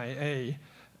CIA,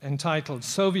 entitled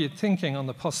Soviet Thinking on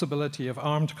the Possibility of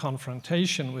Armed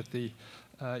Confrontation with the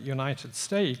United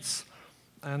States.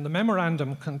 And the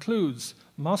memorandum concludes,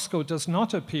 Moscow does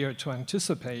not appear to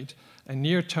anticipate a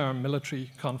near-term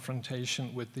military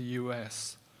confrontation with the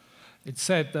US. It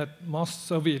said that most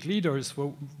Soviet leaders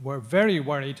were very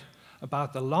worried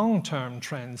about the long-term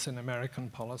trends in American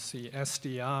policy,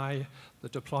 SDI, the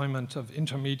deployment of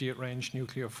intermediate-range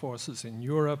nuclear forces in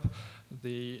Europe,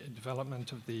 the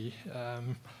development of the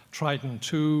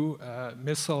Trident II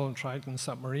missile, Trident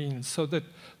submarines, so that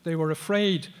they were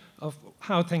afraid of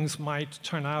how things might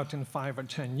turn out in 5 or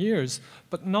 10 years,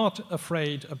 but not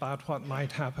afraid about what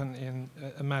might happen in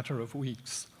a matter of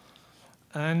weeks.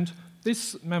 And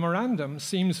this memorandum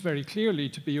seems very clearly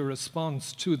to be a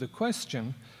response to the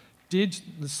question, did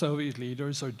the Soviet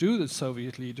leaders, or do the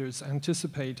Soviet leaders,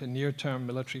 anticipate a near-term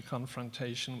military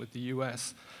confrontation with the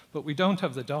US? But we don't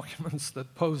have the documents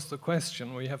that pose the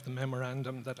question. We have the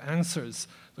memorandum that answers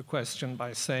the question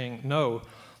by saying, no,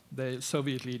 the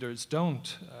Soviet leaders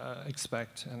don't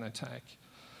expect an attack.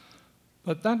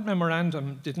 But that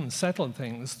memorandum didn't settle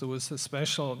things. There was a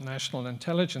special national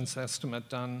intelligence estimate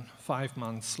done 5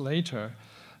 months later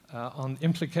on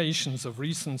implications of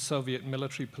recent Soviet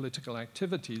military political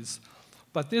activities.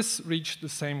 But this reached the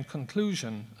same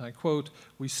conclusion. I quote,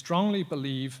 "We strongly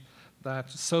believe that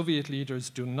Soviet leaders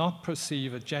do not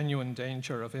perceive a genuine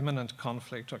danger of imminent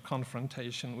conflict or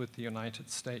confrontation with the United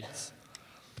States."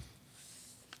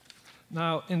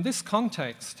 Now, in this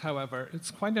context, however,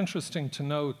 it's quite interesting to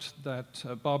note that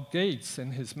Bob Gates,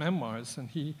 in his memoirs, and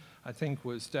he, I think,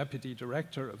 was Deputy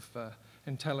Director of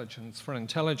intelligence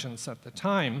at the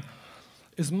time,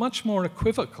 is much more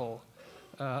equivocal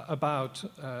about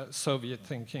Soviet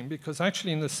thinking, because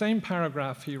actually in the same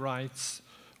paragraph he writes,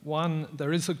 one,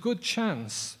 there is a good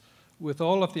chance with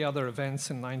all of the other events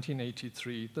in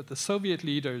 1983 that the Soviet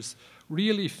leaders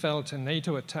really felt a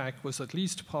NATO attack was at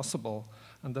least possible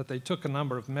and that they took a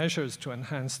number of measures to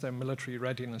enhance their military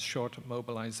readiness short of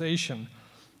mobilization.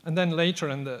 And then later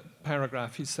in the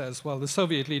paragraph he says, well, the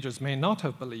Soviet leaders may not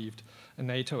have believed a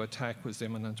NATO attack was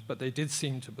imminent, but they did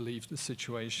seem to believe the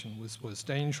situation was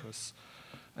dangerous.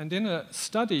 And in a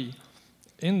study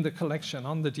in the collection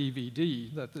on the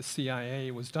DVD that the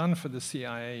CIA was done for the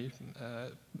CIA,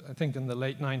 I think in the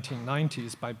late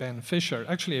 1990s by Ben Fisher,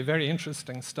 actually a very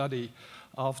interesting study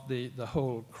of the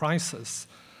whole crisis,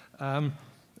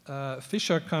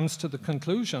 Fisher comes to the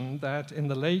conclusion that in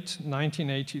the late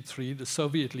 1983, the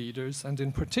Soviet leaders, and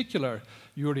in particular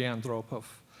Yuri Andropov,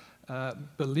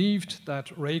 believed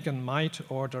that Reagan might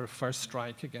order a first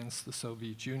strike against the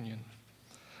Soviet Union.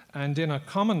 And in a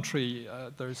commentary,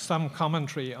 there's some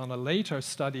commentary on a later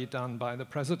study done by the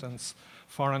President's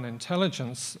Foreign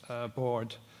Intelligence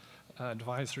Board,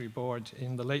 Advisory Board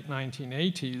in the late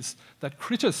 1980s that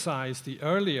criticized the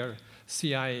earlier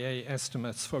CIA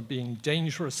estimates for being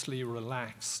dangerously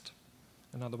relaxed.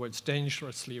 In other words,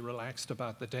 dangerously relaxed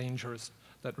about the dangers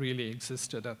that really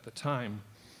existed at the time.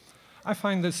 I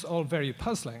find this all very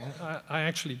puzzling. I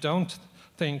actually don't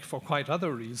think, for quite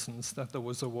other reasons, that there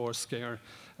was a war scare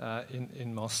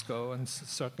in Moscow, and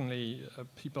certainly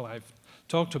people I've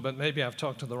talked to, but maybe I've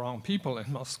talked to the wrong people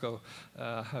in Moscow,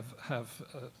 have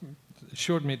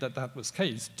assured me that that was the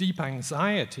case. Deep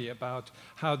anxiety about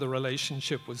how the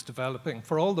relationship was developing,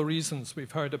 for all the reasons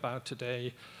we've heard about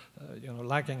today,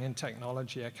 lagging in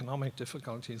technology, economic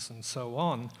difficulties, and so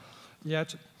on.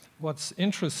 Yet, what's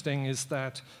interesting is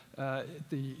that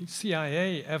the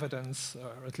CIA evidence,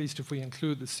 or at least if we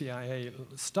include the CIA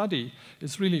study,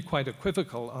 is really quite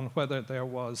equivocal on whether there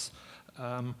was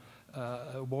a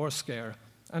war scare.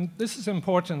 And this is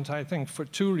important, I think, for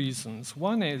two reasons.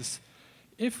 One is,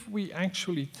 if we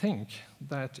actually think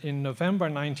that in November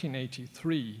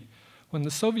 1983, when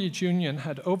the Soviet Union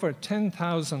had over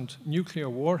 10,000 nuclear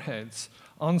warheads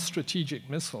on strategic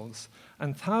missiles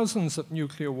and thousands of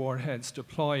nuclear warheads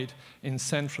deployed in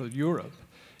Central Europe,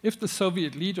 if the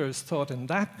Soviet leaders thought in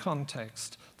that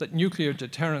context that nuclear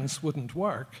deterrence wouldn't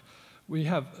work,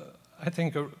 I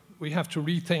think we have to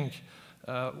rethink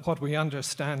what we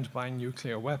understand by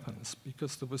nuclear weapons,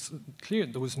 because there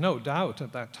was no doubt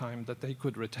at that time that they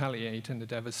could retaliate in a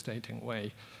devastating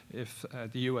way if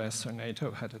the US or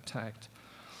NATO had attacked.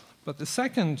 But the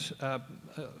second,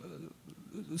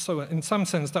 so in some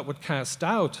sense that would cast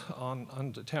doubt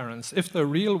on deterrence. If the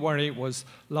real worry was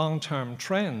long-term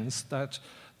trends, that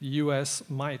the US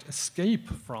might escape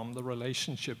from the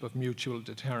relationship of mutual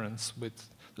deterrence with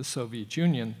the Soviet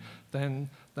Union, then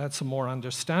that's a more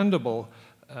understandable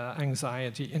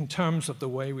anxiety in terms of the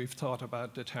way we've thought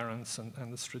about deterrence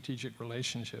and the strategic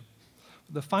relationship.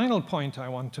 The final point I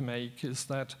want to make is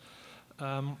that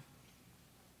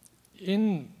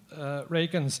in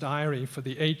Reagan's diary for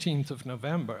the 18th of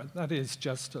November, that is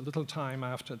just a little time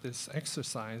after this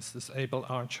exercise, this Able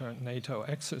Archer NATO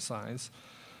exercise,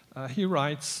 he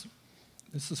writes,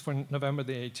 this is for November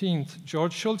the 18th,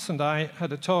 George Shultz and I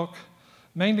had a talk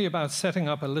mainly about setting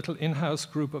up a little in-house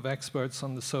group of experts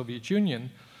on the Soviet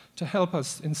Union to help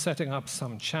us in setting up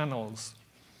some channels.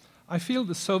 I feel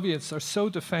the Soviets are so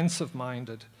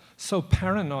defensive-minded, so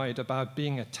paranoid about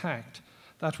being attacked,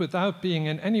 that without being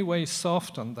in any way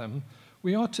soft on them,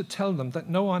 we ought to tell them that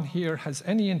no one here has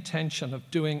any intention of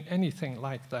doing anything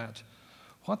like that.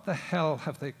 What the hell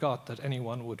have they got that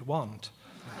anyone would want?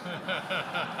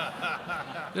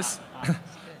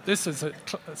 This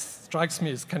strikes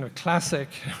me as kind of classic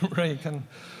Reagan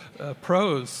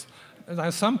prose. Now,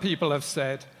 some people have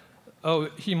said, oh,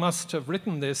 he must have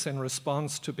written this in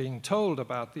response to being told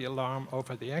about the alarm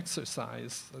over the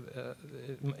exercise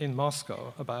in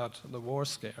Moscow about the war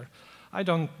scare. I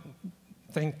don't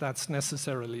think that's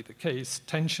necessarily the case.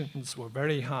 Tensions were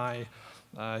very high.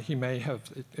 He may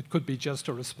have, it could be just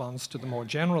a response to the more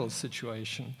general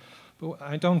situation. But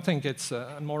I don't think it's,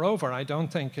 and moreover, I don't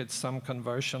think it's some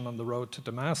conversion on the road to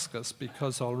Damascus,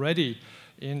 because already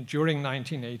during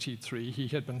 1983, he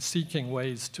had been seeking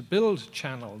ways to build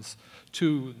channels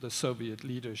to the Soviet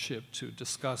leadership to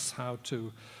discuss how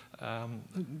to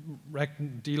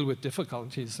deal with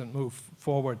difficulties and move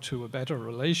forward to a better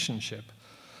relationship.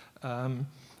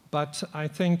 But I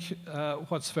think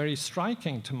what's very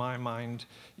striking to my mind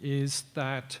is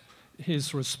that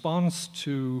his response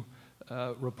to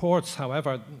reports,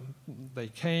 however they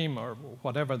came or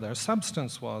whatever their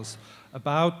substance was,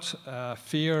 about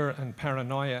fear and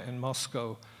paranoia in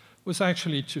Moscow was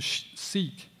actually to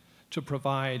seek to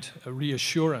provide a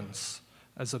reassurance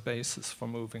as a basis for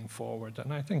moving forward.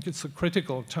 And I think it's a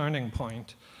critical turning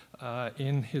point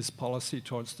in his policy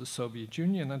towards the Soviet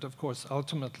Union, and of course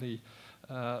ultimately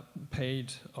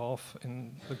paid off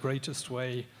in the greatest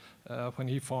way when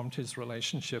he formed his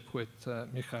relationship with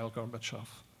Mikhail Gorbachev.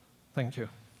 Thank you.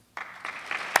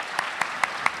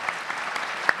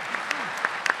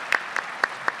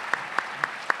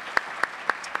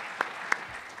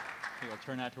 Okay, we'll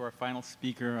turn now to our final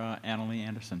speaker, Annalee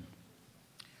Anderson.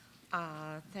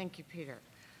 Thank you, Peter.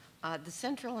 The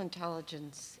Central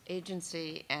Intelligence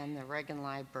Agency and the Reagan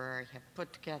Library have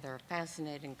put together a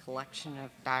fascinating collection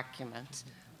of documents.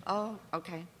 Oh,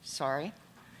 okay, sorry.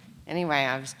 Anyway,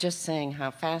 I was just saying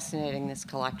how fascinating this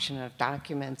collection of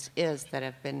documents is that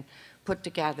have been put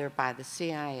together by the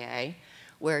CIA,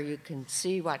 where you can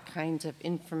see what kinds of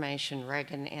information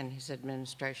Reagan and his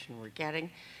administration were getting,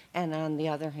 and on the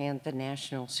other hand, the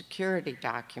national security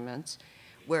documents,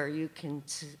 where you can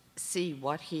see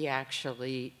what he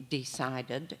actually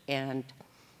decided and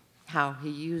how he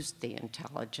used the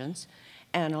intelligence,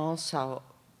 and also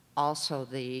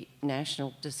the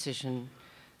national decision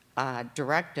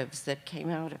directives that came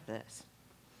out of this.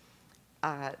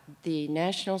 The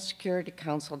National Security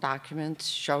Council documents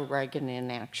show Reagan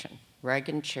in action.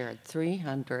 Reagan chaired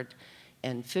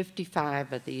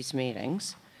 355 of these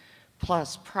meetings,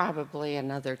 plus probably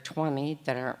another 20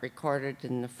 that aren't recorded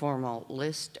in the formal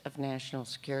list of National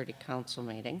Security Council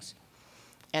meetings.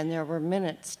 And there were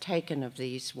minutes taken of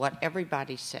these, what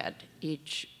everybody said.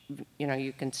 Each,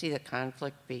 you can see the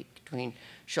conflict between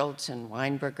Shultz and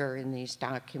Weinberger in these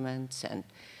documents, and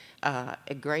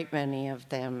a great many of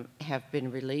them have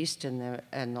been released, and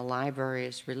the library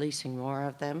is releasing more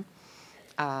of them.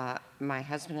 My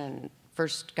husband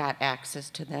first got access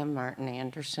to them, Martin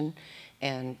Anderson,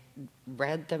 and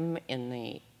read them in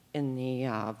the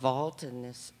vault in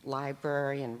this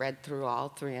library, and read through all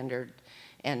 300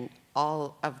 and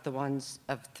all of the ones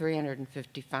of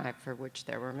 355 for which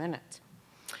there were minutes.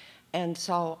 And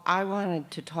so I wanted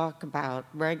to talk about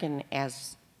Reagan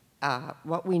as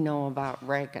what we know about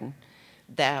Reagan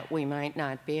that we might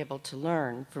not be able to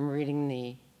learn from reading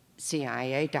the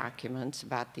CIA documents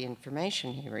about the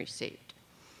information he received.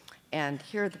 And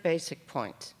here are the basic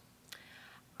points.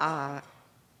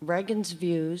 Reagan's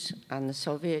views on the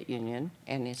Soviet Union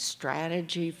and his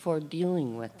strategy for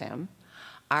dealing with them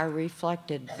are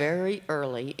reflected very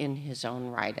early in his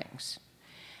own writings.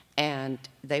 And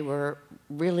they were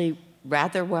really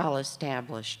rather well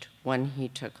established when he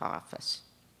took office,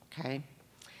 okay?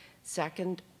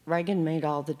 Second, Reagan made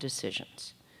all the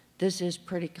decisions. This is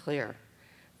pretty clear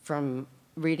from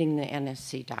reading the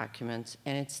NSC documents,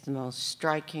 and it's the most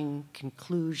striking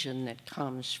conclusion that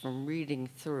comes from reading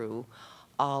through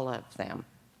all of them.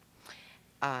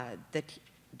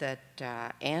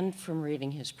 And from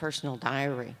reading his personal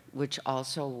diary, which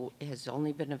also has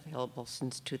only been available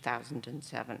since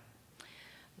 2007.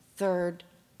 Third,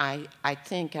 I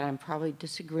think, and I'm probably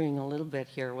disagreeing a little bit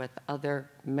here with other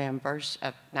members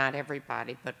of, not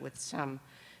everybody, but with some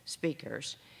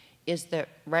speakers, is that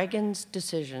Reagan's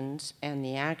decisions and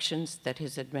the actions that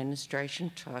his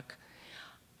administration took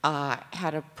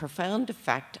had a profound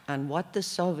effect on what the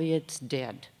Soviets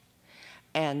did.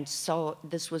 And so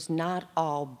this was not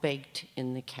all baked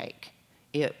in the cake.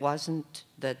 It wasn't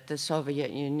that the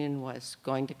Soviet Union was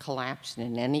going to collapse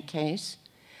in any case,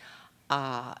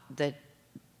 that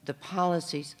the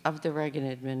policies of the Reagan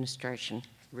administration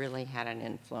really had an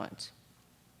influence.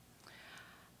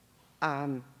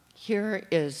 Here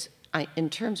is, in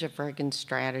terms of Reagan's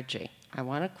strategy, I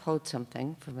want to quote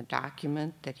something from a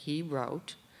document that he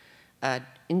wrote, an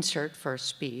insert for a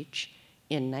speech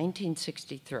in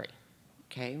 1963.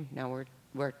 Okay, now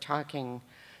we're talking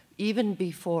even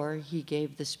before he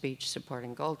gave the speech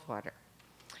supporting Goldwater.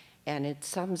 And it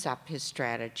sums up his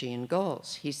strategy and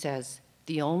goals. He says,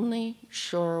 the only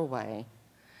sure way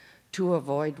to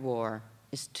avoid war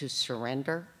is to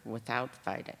surrender without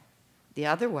fighting. The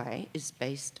other way is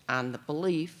based on the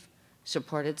belief,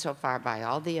 supported so far by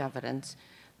all the evidence,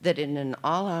 that in an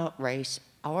all-out race,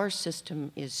 our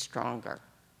system is stronger.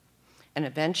 And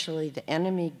eventually the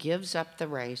enemy gives up the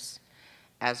race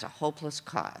as a hopeless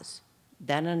cause.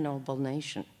 Then a noble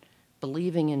nation,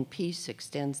 believing in peace,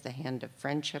 extends the hand of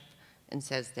friendship and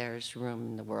says there's room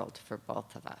in the world for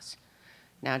both of us.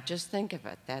 Now just think of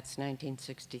it, that's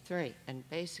 1963, and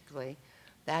basically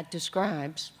that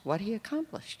describes what he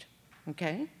accomplished,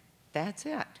 okay? That's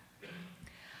it.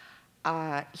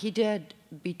 He did,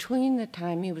 between the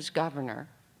time he was governor,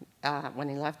 when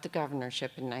he left the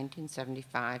governorship in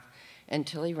 1975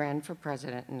 until he ran for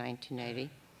president in 1980,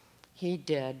 he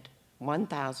did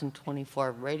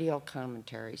 1,024 radio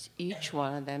commentaries. Each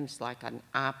one of them is like an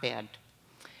op-ed,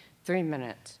 3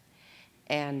 minutes.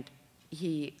 And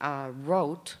he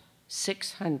wrote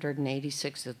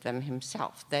 686 of them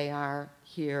himself. They are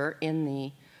here in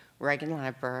the Reagan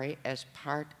Library as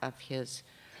part of his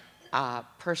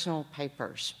personal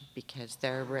papers because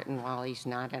they're written while he's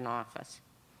not in office.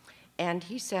 And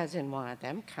he says in one of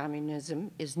them,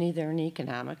 communism is neither an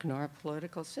economic nor a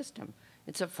political system.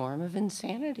 It's a form of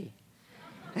insanity,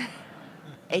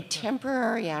 a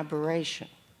temporary aberration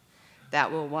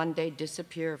that will one day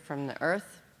disappear from the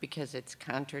earth because it's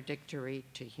contradictory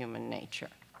to human nature.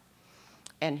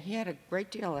 And he had a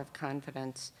great deal of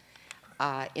confidence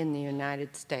in the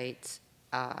United States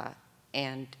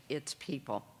and its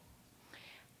people.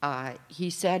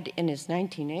 He said in his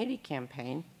 1980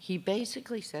 campaign, he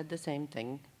basically said the same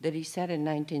thing that he said in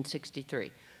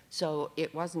 1963. So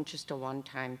it wasn't just a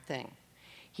one-time thing.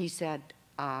 He said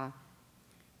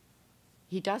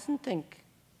he doesn't think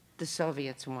the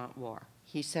Soviets want war.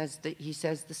 He says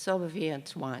the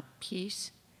Soviets want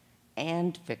peace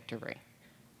and victory.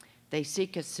 They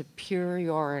seek a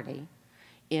superiority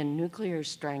in nuclear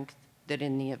strength that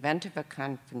in the event of a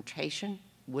confrontation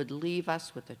would leave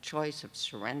us with a choice of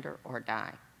surrender or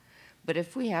die. But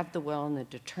if we have the will and the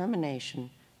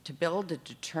determination to build a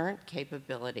deterrent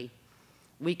capability,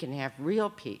 we can have real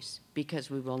peace because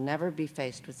we will never be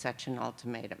faced with such an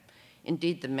ultimatum.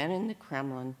 Indeed, the men in the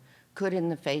Kremlin could, in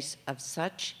the face of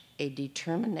such a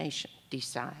determination,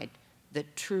 decide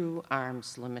that true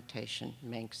arms limitation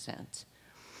makes sense.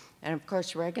 And of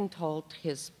course, Reagan told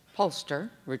his pollster,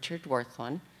 Richard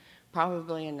Worthlin,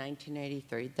 probably in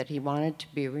 1983, that he wanted to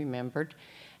be remembered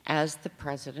as the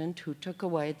president who took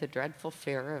away the dreadful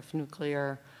fear of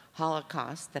nuclear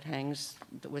holocaust that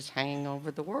was hanging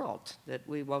over the world, that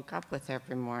we woke up with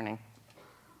every morning.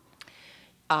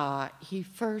 He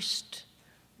first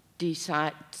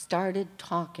started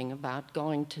talking about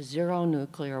going to zero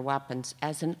nuclear weapons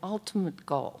as an ultimate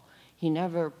goal. He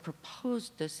never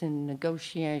proposed this in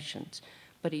negotiations,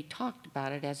 but he talked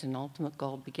about it as an ultimate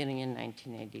goal beginning in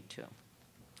 1982.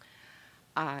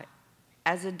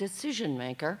 As a decision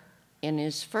maker, in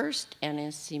his first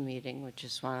NSC meeting, which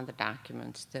is one of the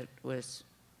documents that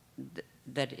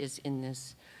is in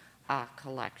this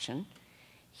collection,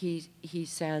 he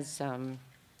says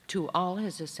to all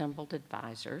his assembled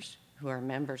advisors, who are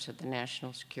members of the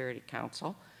National Security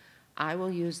Council, I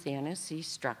will use the NSC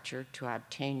structure to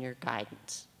obtain your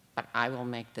guidance, but I will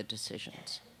make the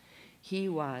decisions. He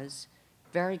was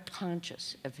very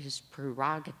conscious of his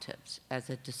prerogatives as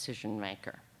a decision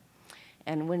maker.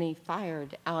 And when he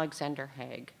fired Alexander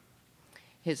Haig,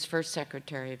 his first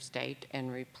Secretary of State,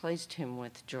 and replaced him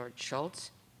with George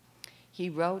Shultz, he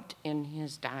wrote in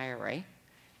his diary,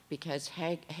 because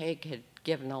Haig had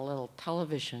given a little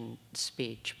television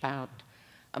speech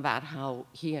about how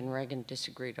he and Reagan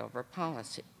disagreed over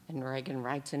policy. And Reagan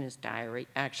writes in his diary,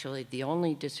 actually, the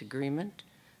only disagreement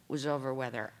was over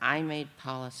whether I made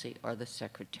policy or the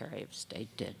Secretary of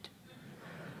State did.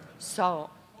 So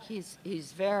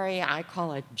he's very, I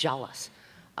call it, jealous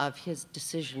of his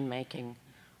decision-making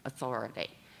authority.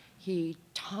 He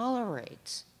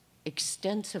tolerates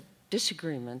extensive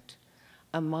disagreement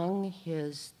among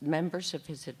his members of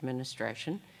his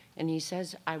administration, and he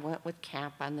says, I went with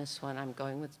Cap on this one, I'm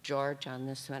going with George on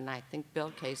this one, I think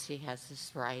Bill Casey has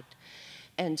this right.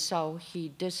 And so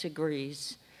he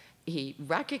disagrees, he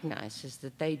recognizes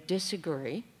that they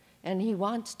disagree, and he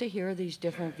wants to hear these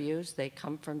different views. They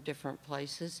come from different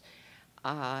places,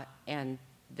 and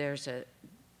there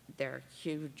are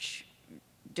huge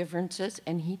differences,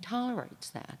 and he tolerates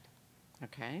that,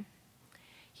 okay?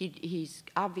 He's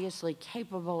obviously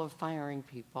capable of firing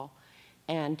people,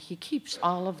 and he keeps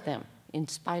all of them in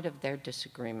spite of their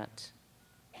disagreements.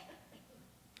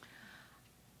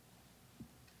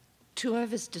 Two of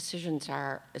his decisions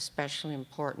are especially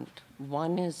important.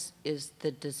 One is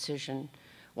the decision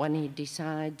when he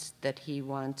decides that he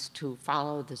wants to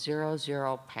follow the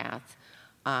 0-0 path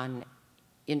on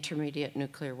intermediate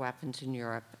nuclear weapons in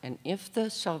Europe. And if the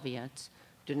Soviets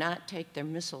do not take their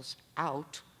missiles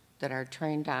out that are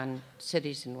trained on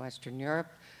cities in Western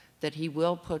Europe, that he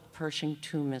will put Pershing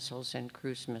II missiles and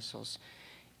cruise missiles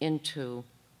into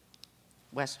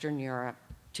Western Europe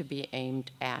to be aimed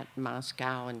at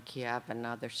Moscow and Kiev and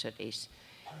other cities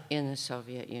in the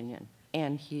Soviet Union.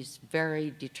 And he's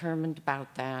very determined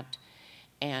about that,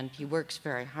 and he works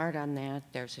very hard on that.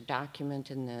 There's a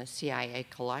document in the CIA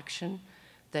collection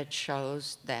that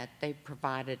shows that they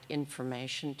provided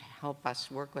information to help us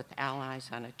work with allies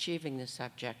on achieving this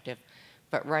objective,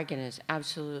 but Reagan is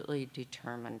absolutely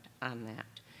determined on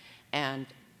that. And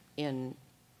in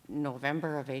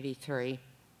November of '83,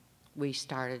 we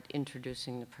started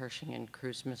introducing the Pershing and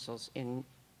cruise missiles in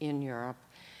Europe,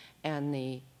 and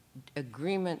the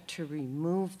agreement to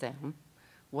remove them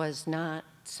was not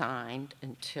signed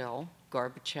until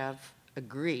Gorbachev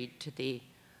agreed to the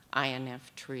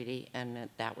INF Treaty, and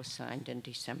that was signed in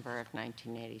December of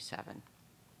 1987.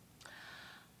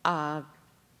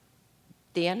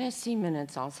 The NSC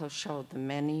minutes also showed the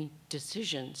many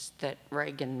decisions that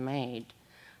Reagan made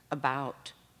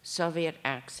about Soviet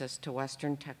access to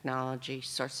Western technology,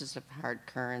 sources of hard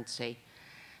currency,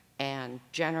 and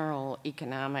general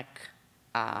economic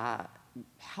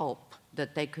help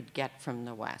that they could get from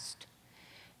the West.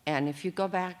 And if you go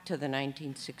back to the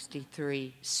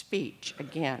 1963 speech,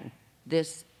 again,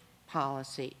 this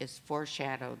policy is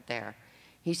foreshadowed there.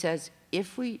 He says, he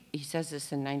says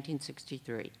this in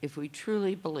 1963, if we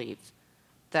truly believe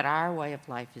that our way of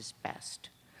life is best,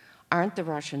 aren't the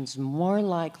Russians more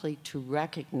likely to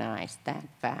recognize that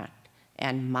fact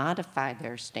and modify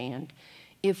their stand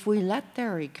if we let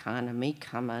their economy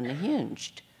come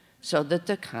unhinged so that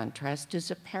the contrast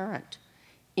is apparent?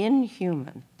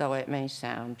 Inhuman though it may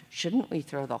sound, shouldn't we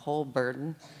throw the whole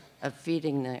burden of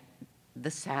feeding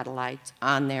the satellites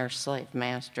on their slave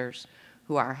masters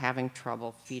who are having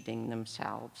trouble feeding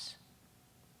themselves?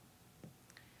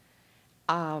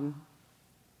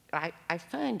 I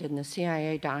find in the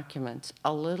CIA documents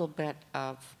a little bit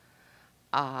of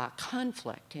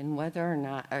conflict in whether or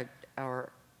not,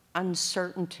 or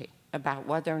uncertainty about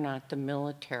whether or not the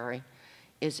military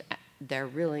they're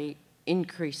really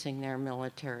increasing their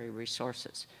military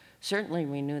resources. Certainly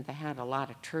we knew they had a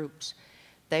lot of troops.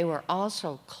 They were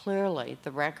also clearly,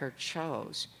 the record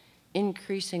shows,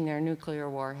 increasing their nuclear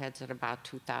warheads at about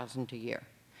 2,000 a year.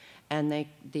 And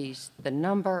the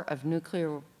number of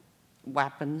nuclear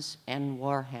weapons and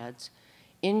warheads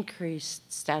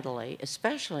increased steadily,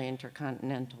 especially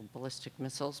intercontinental ballistic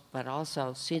missiles, but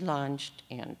also sea-launched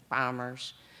and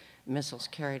bombers, missiles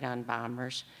carried on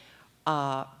bombers,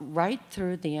 right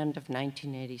through the end of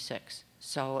 1986.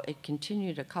 So it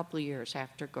continued a couple of years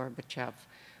after Gorbachev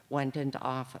went into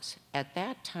office. At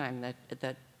that time,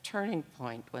 the turning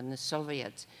point when the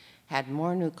Soviets had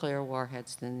more nuclear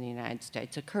warheads than the United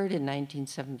States occurred in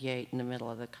 1978 in the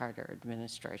middle of the Carter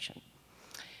administration.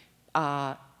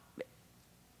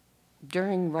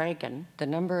 During Reagan, the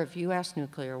number of US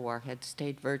nuclear warheads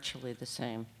stayed virtually the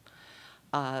same.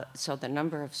 So the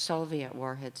number of Soviet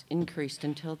warheads increased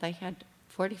until they had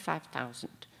 45,000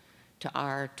 to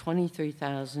our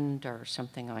 23,000 or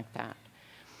something like that.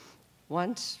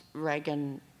 Once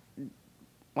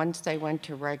they went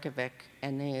to Reykjavik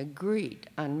and they agreed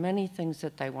on many things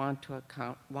that they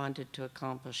wanted to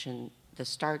accomplish in the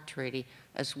START Treaty,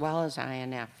 as well as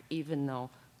INF, even though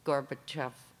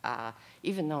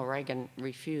Reagan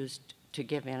refused to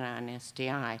give in on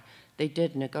SDI, they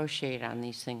did negotiate on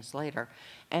these things later.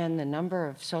 And the number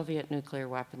of Soviet nuclear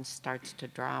weapons starts to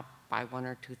drop by 1,000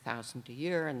 or 2,000 a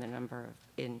year, and the number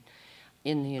in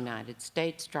the United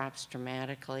States drops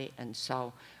dramatically. And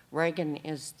so Reagan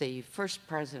is the first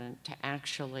president to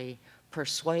actually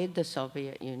persuade the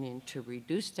Soviet Union to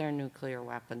reduce their nuclear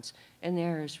weapons, and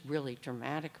there is really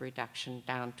dramatic reduction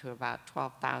down to about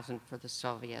 12,000 for the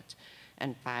Soviets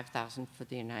and 5,000 for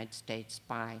the United States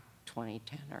by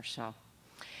 2010 or so.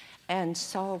 And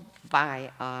so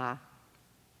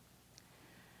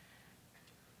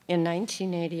in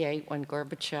 1988, when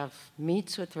Gorbachev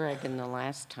meets with Reagan the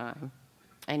last time,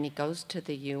 and he goes to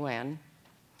the UN,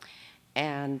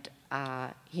 and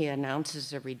he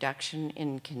announces a reduction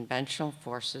in conventional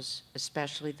forces,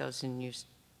 especially those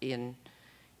in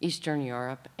Eastern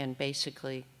Europe, and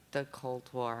basically the Cold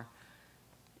War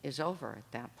is over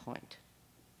at that point.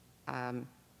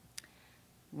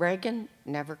 Reagan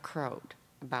never crowed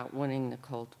about winning the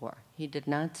Cold War. He did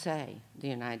not say the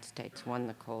United States won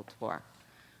the Cold War.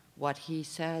 What he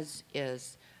says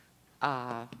is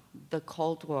the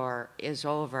Cold War is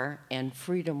over and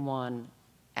freedom won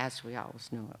as we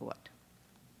always knew it would.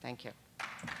 Thank you.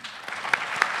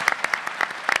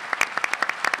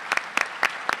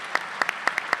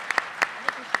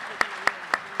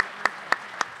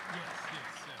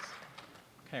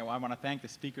 Okay, well, I want to thank the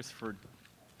speakers for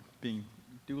being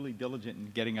duly diligent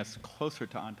in getting us closer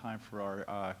to on time for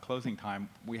our closing time.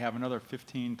 We have another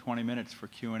 15, 20 minutes for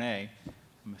Q&A.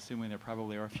 I'm assuming there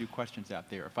probably are a few questions out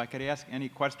there. If I could ask any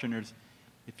questioners,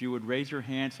 if you would raise your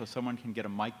hand so someone can get a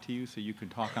mic to you so you can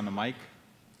talk on the mic.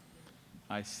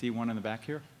 I see one in the back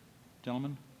here.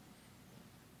 Gentlemen?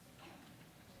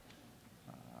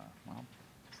 Well,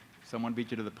 someone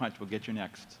beat you to the punch. We'll get you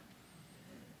next.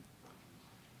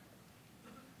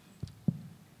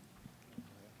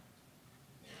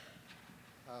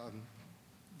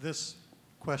 This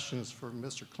question is for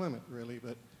Mr. Clement, really,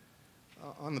 but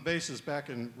on the basis back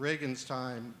in Reagan's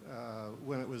time,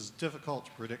 when it was difficult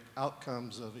to predict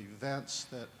outcomes of events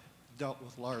that dealt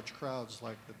with large crowds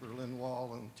like the Berlin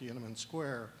Wall and Tiananmen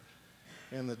Square,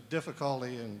 and the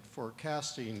difficulty in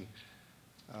forecasting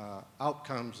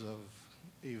outcomes of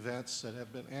events that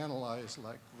have been analyzed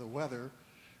like the weather,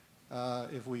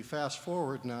 if we fast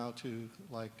forward now to,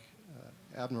 like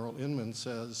Admiral Inman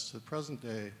says, to the present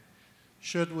day,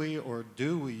 should we or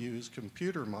do we use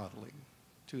computer modeling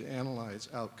to analyze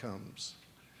outcomes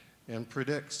and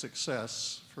predict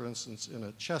success? For instance, in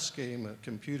a chess game, a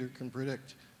computer can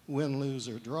predict win, lose,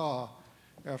 or draw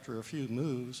after a few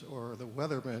moves, or the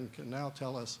weatherman can now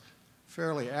tell us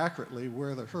fairly accurately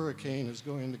where the hurricane is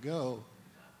going to go.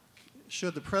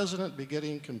 Should the president be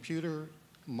getting computer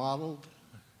modeled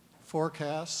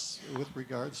forecasts with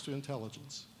regards to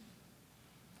intelligence?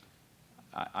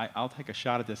 I'll take a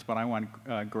shot at this, but I want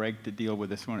Greg to deal with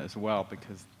this one as well,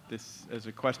 because this is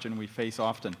a question we face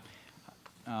often.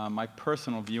 My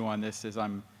personal view on this is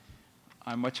I'm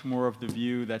much more of the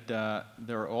view that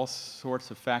there are all sorts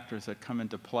of factors that come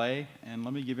into play, and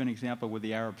let me give you an example with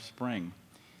the Arab Spring.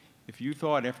 If you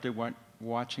thought after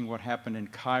watching what happened in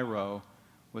Cairo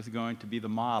was going to be the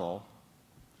model,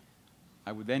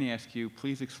 I would then ask you,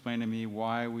 please explain to me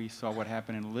why we saw what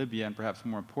happened in Libya, and perhaps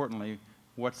more importantly,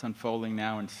 what's unfolding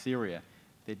now in Syria.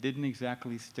 They didn't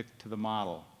exactly stick to the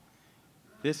model.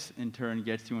 This, in turn,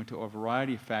 gets you into a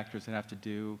variety of factors that have to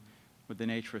do with the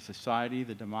nature of society,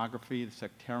 the demography, the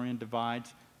sectarian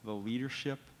divides, the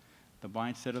leadership, the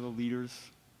mindset of the leaders,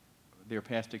 their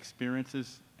past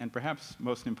experiences, and perhaps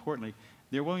most importantly,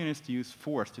 their willingness to use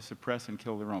force to suppress and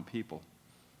kill their own people,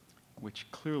 which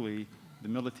clearly the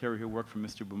military who worked for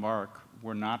Mr. Mubarak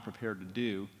were not prepared to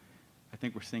do. I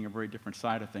think we're seeing a very different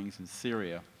side of things in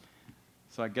Syria.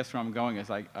 So I guess where I'm going is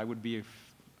I would be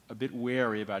a bit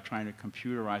wary about trying to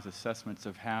computerize assessments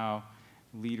of how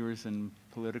leaders and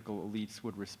political elites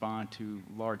would respond to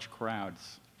large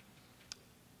crowds.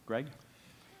 Greg?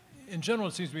 In general,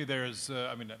 it seems to me there's,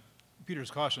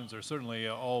 Peter's cautions are certainly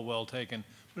all well taken.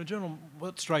 But in general,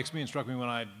 what strikes me and struck me when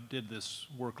I did this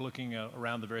work looking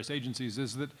around the various agencies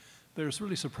is that there's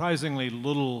really surprisingly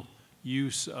little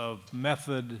use of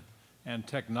method and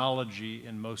technology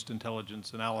in most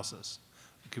intelligence analysis.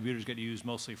 Computers get used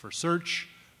mostly for search,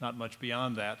 not much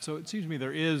beyond that. So it seems to me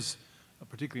there is,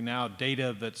 particularly now,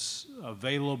 data that's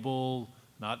available,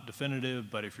 not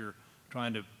definitive, but if you're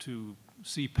trying to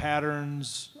see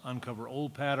patterns, uncover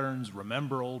old patterns,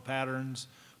 remember old patterns,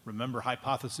 remember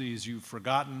hypotheses you've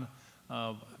forgotten,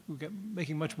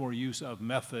 making much more use of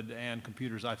method and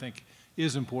computers, I think,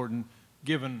 is important,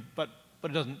 given, but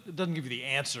it doesn't give you the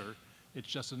answer. It's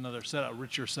just another a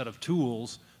richer set of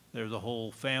tools. There's a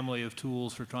whole family of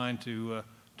tools for trying to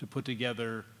put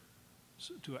together,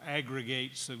 to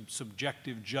aggregate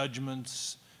subjective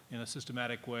judgments in a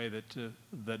systematic way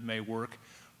that may work.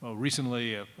 Well,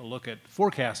 recently, a look at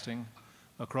forecasting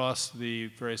across the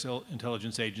various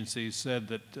intelligence agencies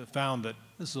found that,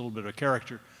 this is a little bit of a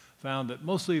character, found that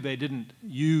mostly they didn't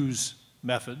use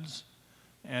methods,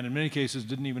 and in many cases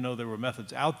didn't even know there were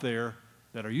methods out there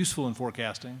that are useful in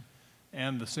forecasting,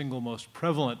 and the single most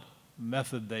prevalent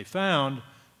method they found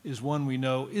is one we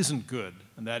know isn't good,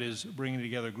 and that is bringing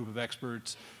together a group of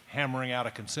experts, hammering out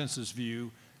a consensus view.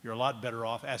 You're a lot better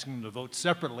off asking them to vote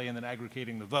separately and then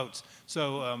aggregating the votes.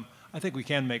 So I think we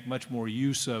can make much more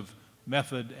use of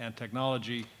method and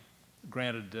technology,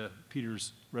 granted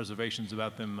Peter's reservations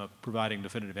about them providing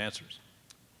definitive answers.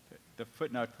 The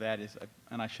footnote to that is,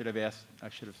 and I should have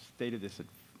stated this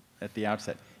at the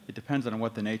outset, it depends on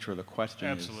what the nature of the question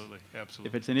is. Absolutely.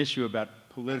 If it's an issue about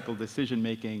political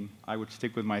decision-making, I would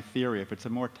stick with my theory. If it's a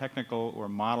more technical or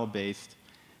model-based,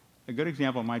 a good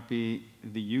example might be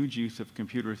the huge use of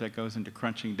computers that goes into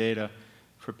crunching data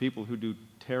for people who do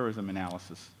terrorism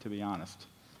analysis, to be honest,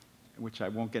 which I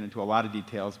won't get into a lot of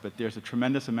details, but there's a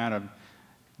tremendous amount of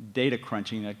data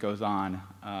crunching that goes on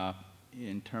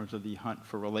in terms of the hunt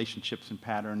for relationships and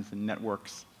patterns and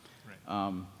networks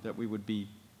that it would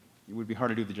be hard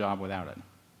to do the job without it.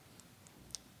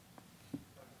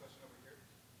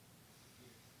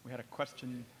 We had a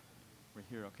question right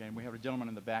here, okay, and we have a gentleman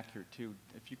in the back here too.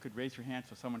 If you could raise your hand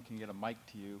so someone can get a mic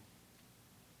to you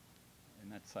in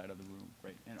that side of the room,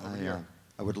 great. And over here.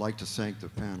 I would like to thank the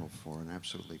panel for an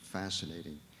absolutely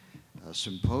fascinating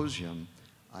symposium.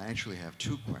 I actually have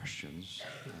two questions.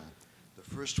 The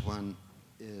first one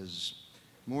is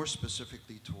more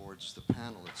specifically towards the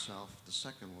panel itself. The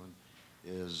second one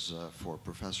is for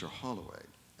Professor Holloway.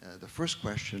 The first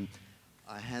question,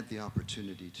 I had the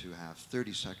opportunity to have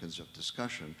 30 seconds of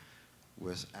discussion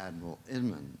with Admiral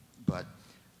Inman, but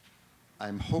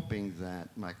I'm hoping that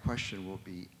my question will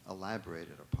be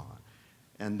elaborated upon.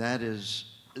 And that is,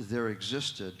 there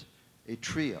existed a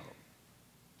trio,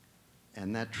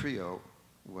 and that trio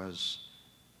was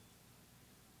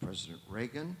President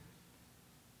Reagan,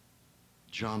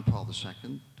 John Paul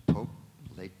II, the Pope,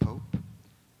 late Pope,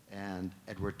 and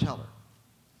Edward Teller.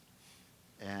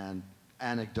 And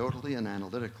anecdotally and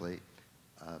analytically,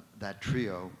 that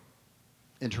trio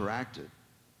interacted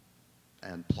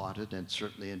and plotted and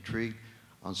certainly intrigued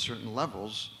on certain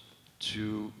levels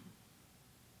to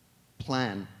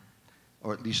plan,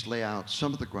 or at least lay out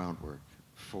some of the groundwork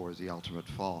for the ultimate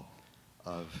fall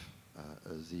of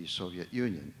the Soviet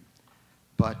Union.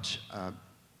 But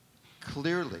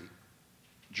clearly,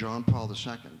 John Paul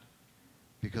II,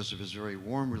 because of his very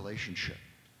warm relationship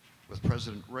with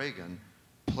President Reagan,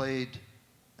 played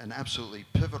an absolutely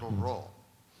pivotal role.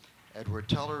 Edward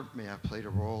Teller may have played a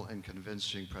role in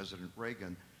convincing President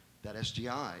Reagan that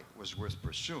SDI was worth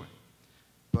pursuing.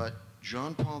 But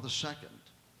John Paul II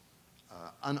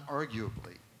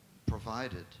unarguably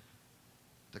provided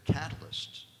the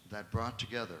catalyst that brought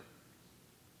together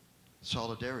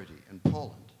solidarity in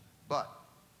Poland. But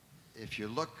if you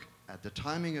look at the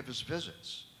timing of his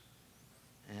visits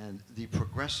and the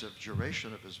progressive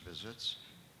duration of his visits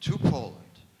to Poland,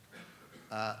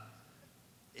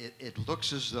 it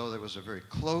looks as though there was a very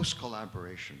close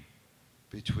collaboration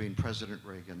between President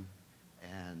Reagan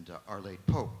and our late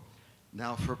Pope.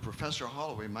 Now, for Professor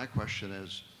Holloway, my question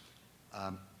is,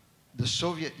 the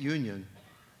Soviet Union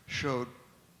showed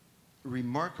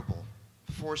remarkable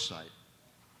foresight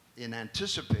in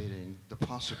anticipating the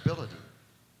possibility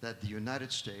that the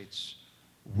United States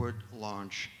would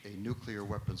launch a nuclear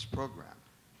weapons program.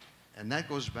 And that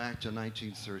goes back to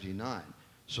 1939.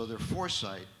 So their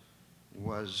foresight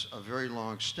was a very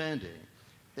long-standing.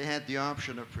 They had the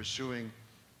option of pursuing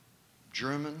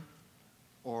German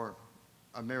or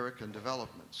American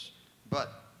developments.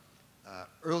 But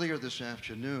earlier this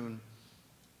afternoon,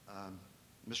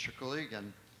 Mr.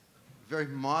 Collegan very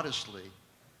modestly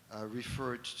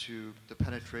referred to the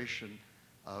penetration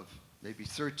of maybe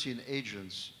 13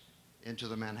 agents into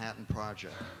the Manhattan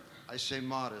Project. I say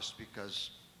modest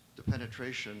because the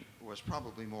penetration was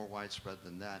probably more widespread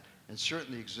than that and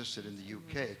certainly existed in the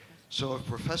UK. So if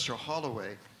Professor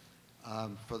Holloway,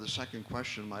 for the second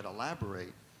question, might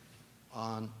elaborate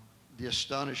on the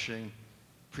astonishing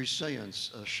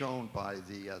prescience shown by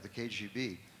the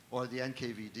KGB or the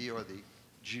NKVD or the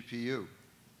GPU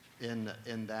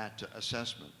in that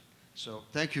assessment. So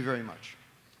thank you very much.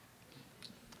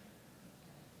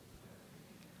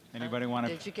 Anybody want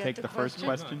to take the first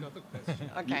question?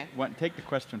 Okay. Take the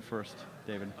question first,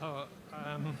 David.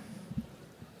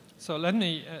 So let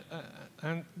me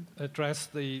address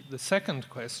the second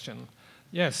question.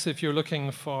 Yes, if you're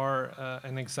looking for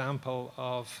an example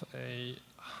of a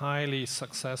highly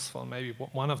successful, maybe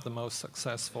one of the most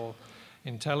successful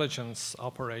intelligence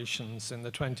operations in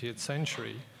the 20th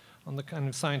century, on the kind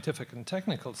of scientific and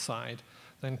technical side,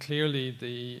 then clearly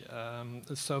the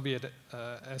Soviet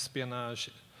espionage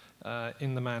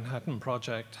in the Manhattan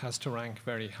Project has to rank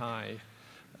very high.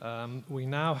 We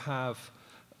now have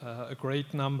a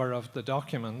great number of the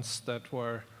documents that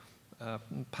were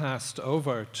passed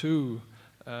over to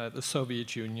the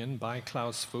Soviet Union by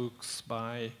Klaus Fuchs,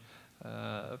 by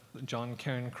John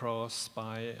Cairncross,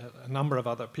 by a number of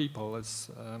other people,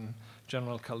 as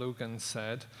General Kalugin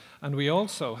said. And we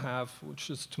also have, which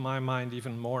is to my mind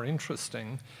even more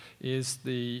interesting, is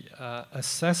the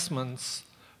assessments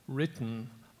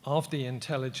written of the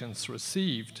intelligence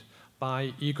received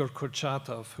by Igor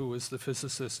Kurchatov, who was the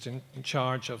physicist in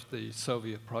charge of the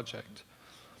Soviet project.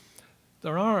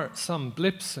 There are some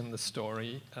blips in the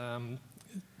story.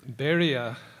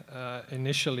 Beria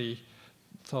initially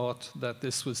thought that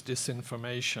this was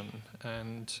disinformation,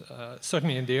 and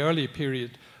certainly in the early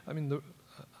period, I mean,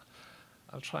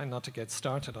 I'll try not to get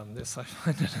started on this. I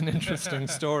find it an interesting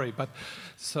story. But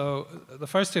so the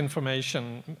first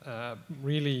information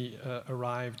really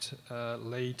arrived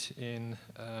late in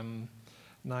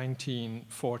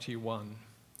 1941.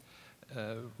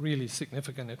 Really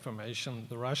significant information.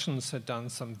 The Russians had done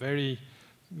some very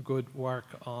good work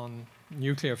on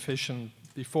nuclear fission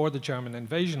before the German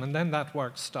invasion, and then that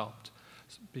work stopped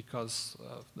because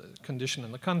of the condition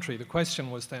in the country. The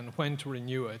question was then when to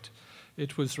renew it.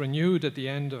 It was renewed at the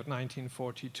end of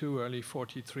 1942, early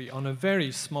 43, on a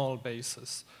very small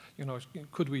basis. You know,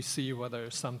 could we see whether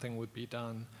something would be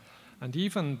done? And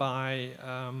even by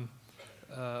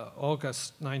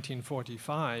August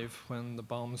 1945, when the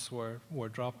bombs were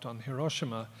dropped on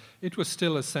Hiroshima, it was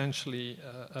still essentially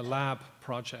a lab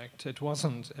project. It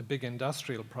wasn't a big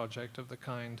industrial project of the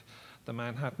kind the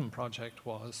Manhattan Project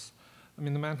was. I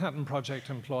mean, the Manhattan Project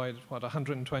employed,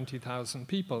 120,000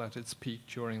 people at its peak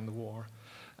during the war.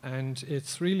 And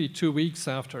it's really 2 weeks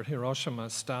after Hiroshima,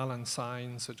 Stalin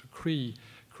signs a decree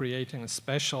creating a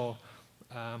special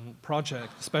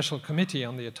special committee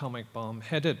on the atomic bomb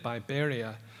headed by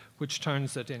Beria, which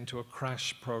turns it into a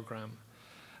crash program.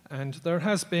 And there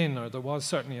has been, or there was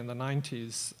certainly in the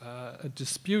 90s, a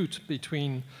dispute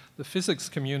between the physics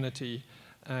community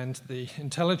and the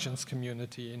intelligence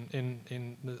community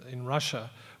in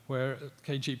Russia, where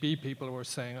KGB people were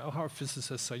saying, oh, our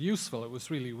physicists are useful. It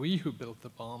was really we who built the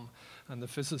bomb. And the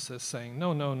physicists saying,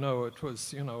 no, no, no, it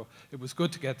was, you know, it was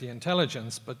good to get the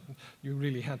intelligence, but you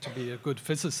really had to be a good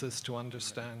physicist to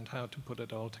understand how to put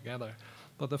it all together.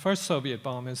 But the first Soviet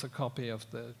bomb is a copy of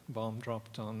the bomb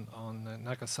dropped on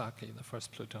Nagasaki, the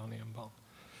first plutonium bomb.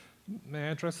 May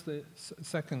I address the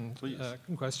second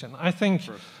question? I think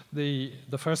the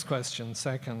first question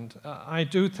second. I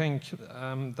do think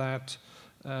that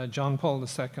John Paul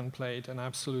II played an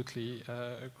absolutely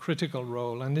critical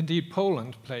role, and indeed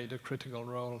Poland played a critical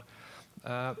role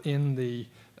in the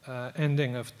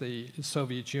ending of the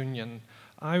Soviet Union.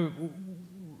 I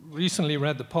recently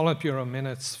read the Politburo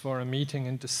minutes for a meeting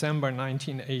in December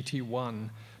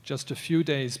 1981, just a few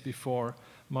days before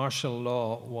martial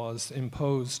law was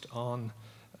imposed on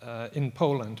in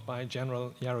Poland by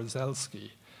General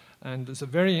Jaruzelski. And there's a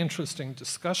very interesting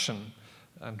discussion.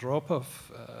 Andropov,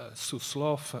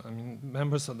 Suslov, I mean,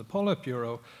 members of the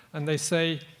Politburo, and they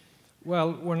say,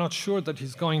 well, we're not sure that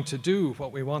he's going to do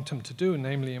what we want him to do,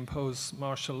 namely impose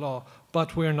martial law,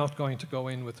 but we're not going to go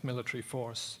in with military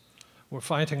force. We're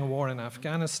fighting a war in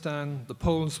Afghanistan. The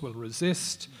Poles will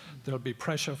resist. There'll be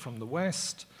pressure from the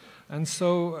West. And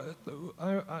so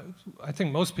I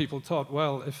think most people thought,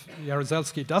 well, if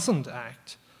Jaruzelski doesn't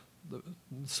act, the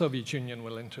Soviet Union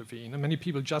will intervene. And many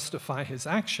people justify his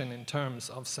action in terms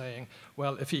of saying,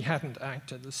 well, if he hadn't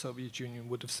acted, the Soviet Union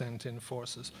would have sent in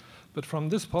forces. But from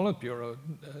this Politburo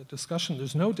discussion,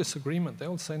 there's no disagreement. They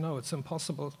all say, no, it's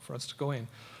impossible for us to go in.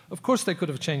 Of course, they could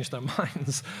have changed their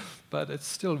minds, but it's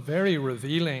still very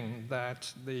revealing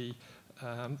that the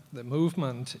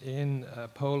movement in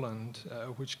Poland,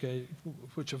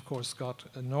 which of course got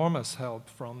enormous help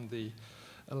from the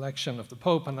election of the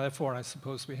Pope, and therefore I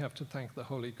suppose we have to thank the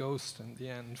Holy Ghost in the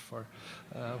end for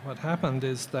what happened,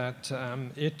 is that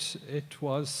it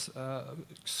was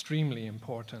extremely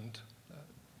important.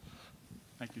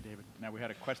 Thank you, David. Now we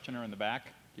had a questioner in the back.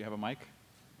 Do you have a mic?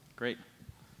 Great.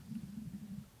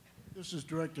 This is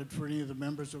directed for any of the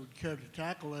members that would care to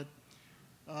tackle it.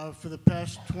 For the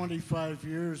past 25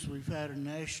 years, we've had a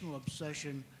national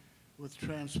obsession with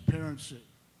transparency.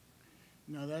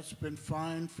 Now, that's been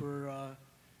fine for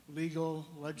legal,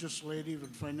 legislative,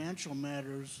 and financial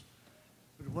matters,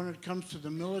 but when it comes to the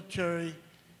military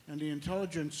and the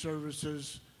intelligence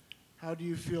services, how do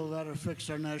you feel that affects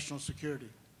our national security?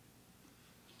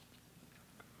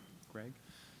 Greg?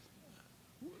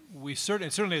 It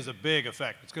certainly has a big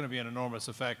effect. It's going to be an enormous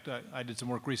effect. I did some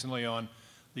work recently on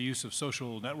the use of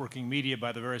social networking media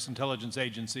by the various intelligence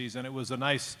agencies, and it was a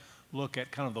nice look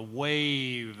at kind of the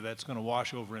wave that's going to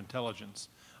wash over intelligence.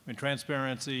 I mean,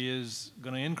 transparency is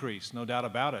going to increase, no doubt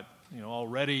about it. You know,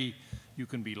 already you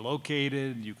can be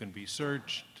located, you can be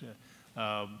searched,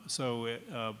 so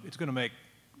it's going to make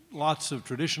lots of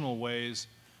traditional ways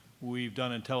we've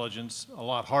done intelligence a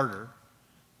lot harder.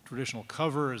 Traditional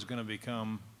cover is going to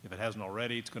become, if it hasn't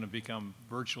already, it's going to become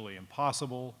virtually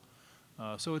impossible.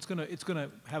 So it's going to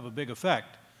have a big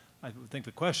effect. I think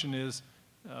the question is,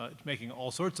 it's making all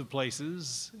sorts of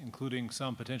places, including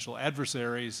some potential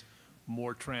adversaries,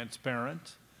 more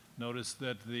transparent. Notice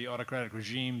that the autocratic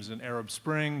regimes in Arab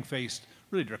Spring faced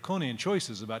really draconian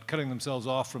choices about cutting themselves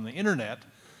off from the internet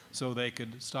so they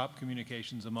could stop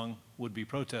communications among would-be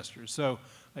protesters. So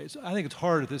I think it's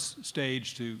hard at this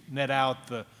stage to net out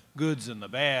the goods and the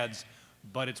bads,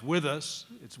 but it's with us.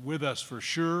 It's with us for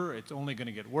sure. It's only going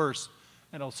to get worse,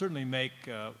 and it'll certainly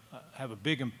have a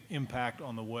big impact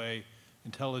on the way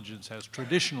intelligence has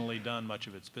traditionally done much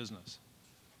of its business.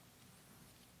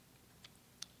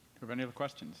 Do we have any other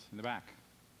questions in the back?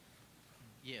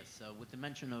 Yes, with the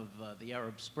mention of the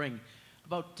Arab Spring,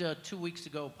 about 2 weeks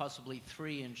ago, possibly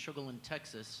 3, in Sugar Land,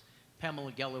 Texas,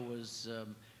 Pamela Geller was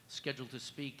scheduled to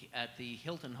speak at the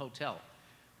Hilton Hotel.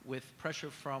 With pressure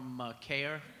from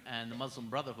CAIR and the Muslim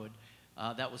Brotherhood,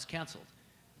 that was canceled.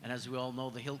 And as we all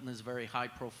know, the Hilton is a very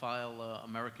high-profile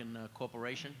American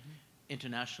corporation,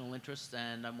 international interests,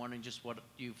 and I'm wondering just what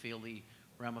you feel the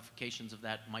ramifications of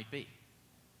that might be.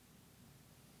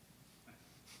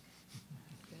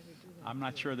 I'm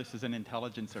not sure this is an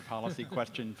intelligence or policy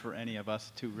question for any of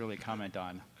us to really comment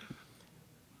on.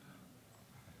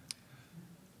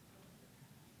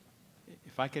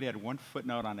 If I could add one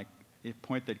footnote on a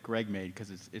point that Greg made,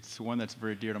 because it's one that's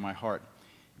very dear to my heart.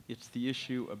 It's the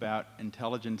issue about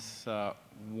intelligence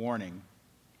warning.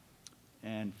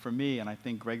 And for me, and I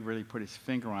think Greg really put his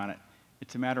finger on it,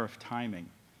 it's a matter of timing.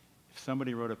 If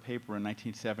somebody wrote a paper in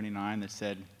 1979 that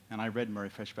said, and I read Murray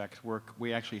Fishback's work,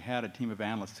 we actually had a team of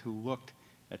analysts who looked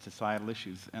at societal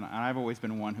issues. And I've always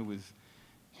been one who was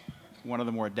one of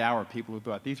the more dour people who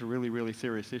thought these are really, really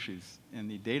serious issues. And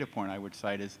the data point I would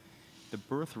cite is the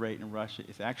birth rate in Russia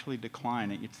is actually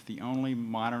declining. It's the only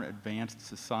modern advanced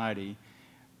society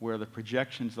where the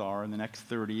projections are in the next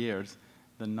 30 years,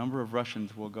 the number of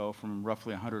Russians will go from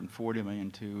roughly 140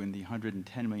 million to in the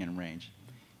 110 million range.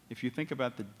 If you think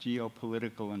about the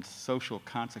geopolitical and social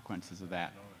consequences of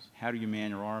that, how do you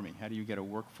man your army? How do you get a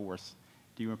workforce?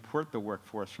 Do you import the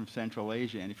workforce from Central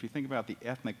Asia? And if you think about the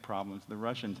ethnic problems the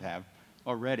Russians have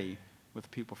already with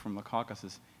people from the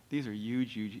Caucasus, these are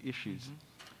huge, huge issues.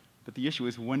 But the issue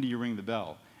is, when do you ring the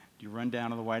bell? Do you run down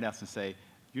to the White House and say,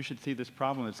 you should see this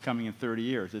problem that's coming in 30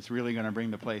 years. It's really going to bring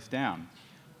the place down.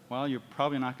 Well, you're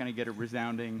probably not going to get a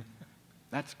resounding,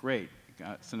 that's great.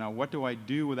 So now what do I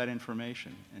do with that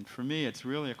information? And for me, it's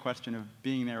really a question of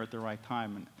being there at the right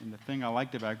time. And the thing I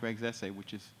liked about Greg's essay,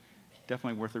 which is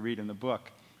definitely worth a read in the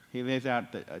book, he lays out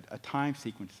a time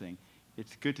sequencing.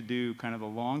 It's good to do kind of a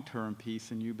long-term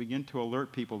piece, and you begin to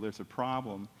alert people there's a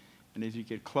problem. And as you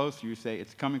get closer, you say,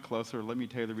 it's coming closer, let me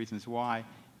tell you the reasons why.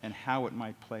 and how it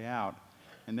might play out.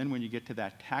 And then when you get to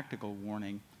that tactical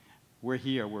warning, we're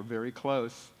here, we're very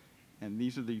close, and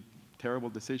these are the terrible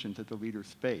decisions that the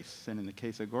leaders face. And in the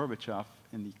case of Gorbachev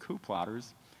and the coup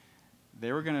plotters,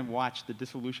 they were going to watch the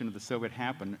dissolution of the Soviet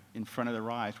happen in front of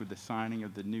their eyes with the signing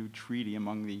of the new treaty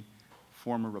among the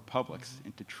former republics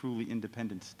into truly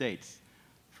independent states.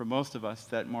 For most of us,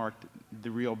 that marked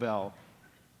the real bell.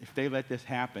 If they let this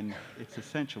happen, it's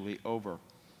essentially over.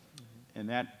 And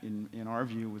that, in our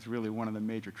view, was really one of the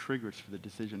major triggers for the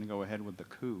decision to go ahead with the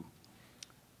coup.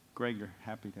 Greg, you're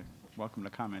welcome to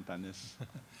comment on this.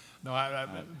 No,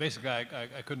 basically,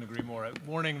 I couldn't agree more. A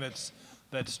warning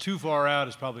that's too far out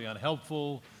is probably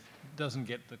unhelpful.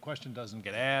 The question doesn't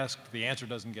get asked, the answer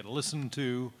doesn't get listened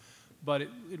to. But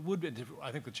it would be,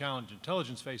 I think the challenge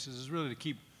intelligence faces is really to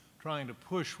keep trying to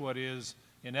push what is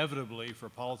inevitably for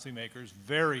policymakers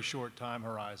very short time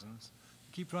horizons.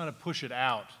 Keep trying to push it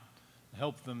out,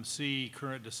 help them see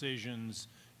current decisions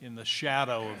in the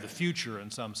shadow of the future in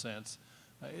some sense.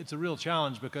 It's a real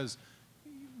challenge because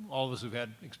all of us who've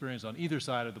had experience on either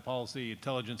side of the policy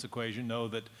intelligence equation know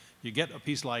that you get a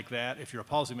piece like that. If you're a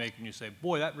policymaker and you say,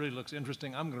 boy, that really looks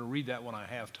interesting, I'm going to read that when I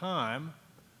have time,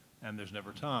 and there's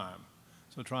never time.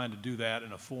 So trying to do that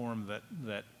in a form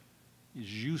that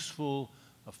is useful,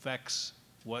 affects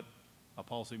what a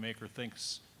policymaker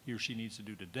thinks he or she needs to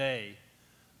do today,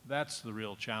 that's the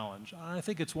real challenge. And I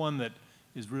think it's one that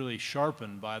is really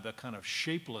sharpened by the kind of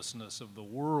shapelessness of the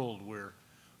world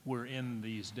we're in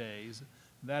these days.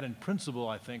 That in principle,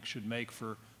 I think, should make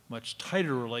for much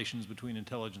tighter relations between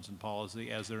intelligence and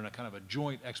policy as they're in a kind of a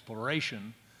joint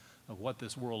exploration of what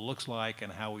this world looks like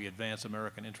and how we advance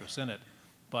American interests in it.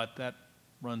 But that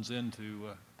runs into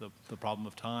the problem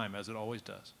of time, as it always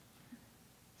does.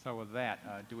 So with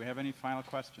that, do we have any final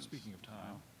questions? Speaking of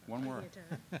time. One more.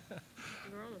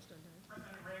 We're almost done.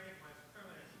 President Reagan was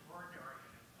clearly extraordinary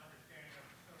in his understanding of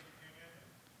the Soviet Union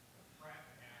and the threat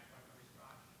and what the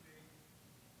response should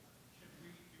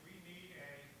be. Do we need a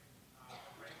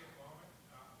Reagan moment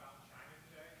about China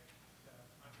today to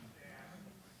understand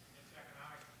its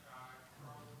economic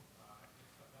growth,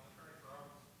 its military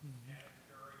growth, and its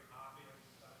very obvious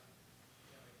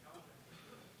intelligence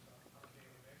on a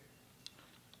daily basis?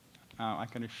 I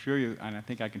can assure you, and I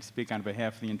think I can speak on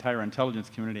behalf of the entire intelligence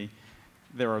community,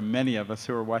 there are many of us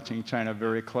who are watching China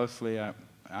very closely. I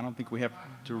don't think we have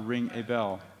to ring a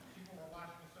bell.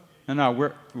 No,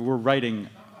 we're writing.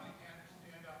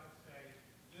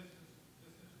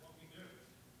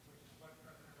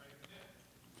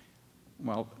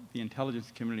 Well, the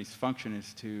intelligence community's function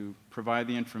is to provide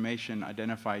the information,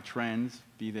 identify trends,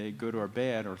 be they good or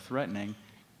bad or threatening.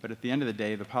 But at the end of the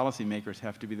day, the policymakers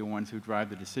have to be the ones who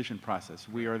drive the decision process.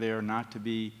 We are there not to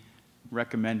be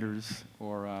recommenders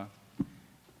or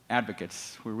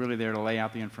advocates. We're really there to lay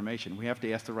out the information. We have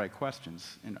to ask the right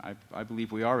questions, and I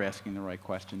believe we are asking the right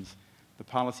questions. The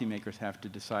policymakers have to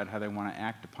decide how they want to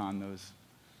act upon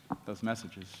those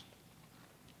messages.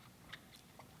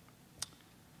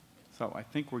 So I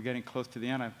think we're getting close to the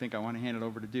end. I think I want to hand it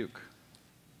over to Duke.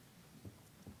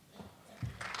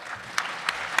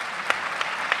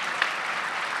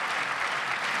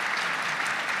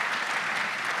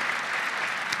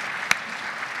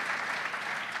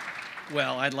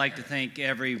 Well, I'd like to thank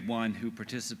everyone who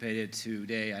participated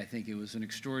today. I think it was an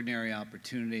extraordinary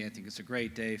opportunity. I think it's a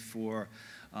great day for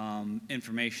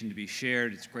information to be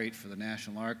shared. It's great for the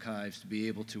National Archives to be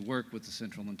able to work with the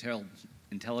Central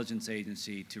Intelligence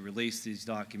Agency to release these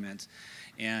documents.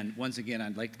 And once again,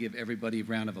 I'd like to give everybody a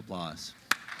round of applause.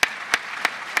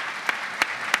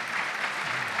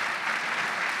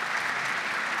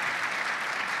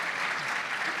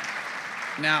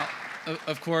 Now,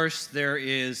 of course, there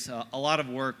is a lot of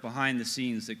work behind the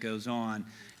scenes that goes on,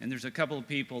 and there's a couple of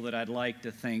people that I'd like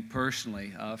to thank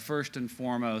personally. First and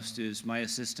foremost is my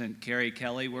assistant, Carrie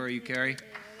Kelly. Where are you, Carrie?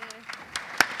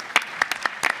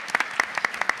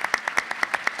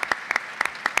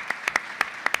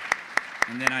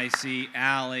 And then I see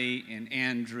Allie and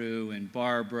Andrew and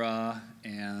Barbara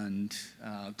and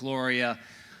Gloria.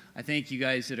 I think you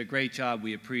guys did a great job.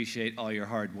 We appreciate all your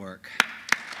hard work.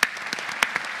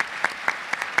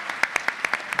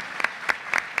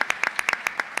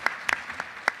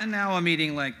 And now a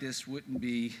meeting like this wouldn't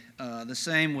be the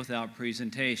same without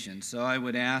presentation. So I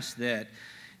would ask that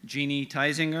Jeannie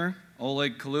Teisinger,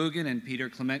 Oleg Kalugin, and Peter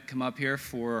Clement come up here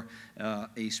for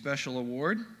a special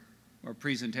award or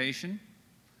presentation.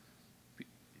 If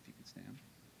you could stand.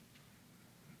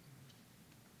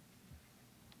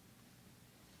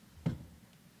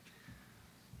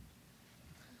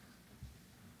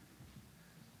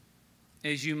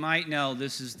 As you might know,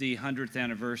 this is the 100th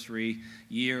anniversary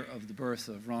year of the birth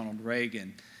of Ronald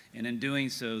Reagan. And in doing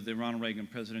so, the Ronald Reagan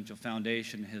Presidential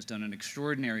Foundation has done an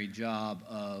extraordinary job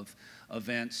of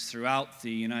events throughout the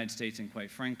United States and,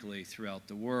 quite frankly, throughout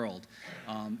the world.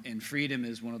 And freedom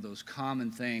is one of those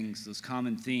common things, those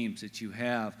common themes that you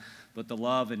have, but the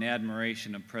love and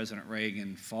admiration of President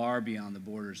Reagan far beyond the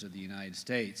borders of the United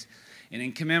States. And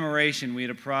in commemoration, we had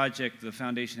a project, the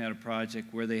foundation had a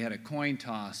project where they had a coin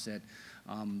toss at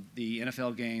the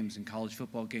NFL games and college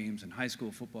football games and high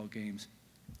school football games.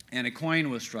 And a coin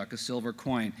was struck, a silver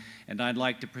coin. And I'd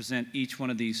like to present each one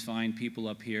of these fine people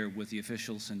up here with the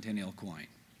official centennial coin.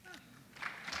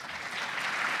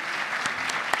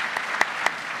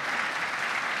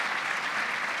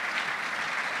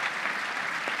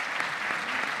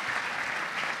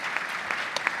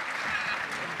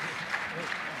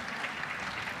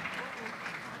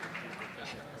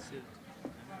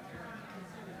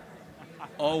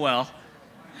 Oh, well.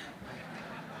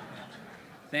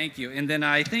 Thank you. And then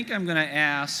I think I'm going to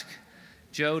ask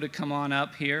Joe to come on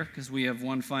up here because we have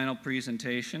one final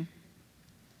presentation,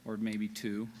 or maybe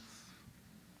two.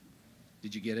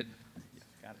 Did you get it? Yes,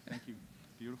 got it. Thank you.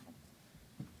 Beautiful.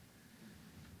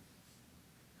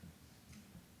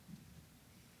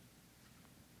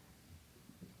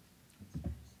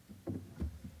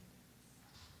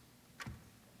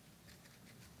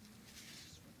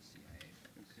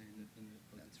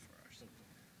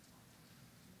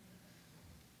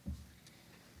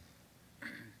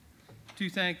 To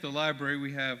thank the library,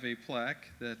 we have a plaque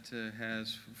that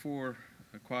has 4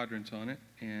 quadrants on it,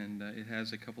 and it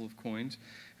has a couple of coins.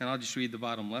 And I'll just read the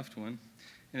bottom left one.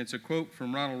 And it's a quote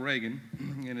from Ronald Reagan,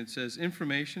 and it says,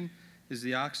 "Information is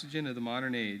the oxygen of the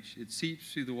modern age. It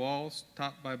seeps through the walls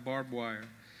topped by barbed wire.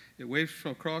 It waves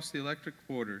from across the electric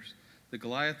borders. The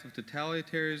Goliath of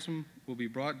totalitarianism will be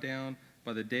brought down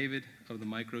by the David of the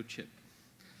microchip."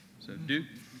 So, Duke,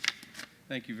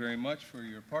 thank you very much for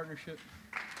your partnership.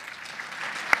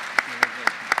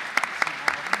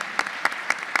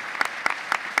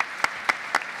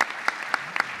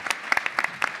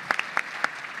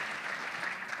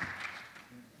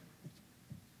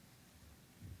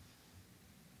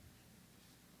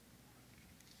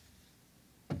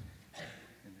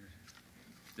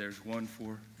 There's one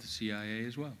for the CIA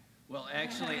as well. Well,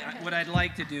 actually, what I'd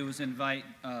like to do is invite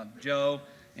Joe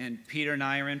and Peter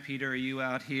Nyren. Peter, are you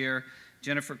out here?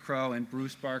 Jennifer Crow and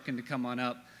Bruce Barkin to come on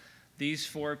up. These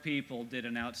 4 people did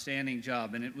an outstanding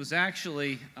job, and it was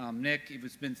actually, Nick,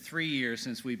 it's been 3 years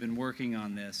since we've been working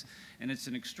on this, and it's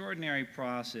an extraordinary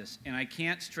process, and I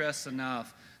can't stress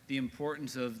enough the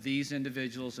importance of these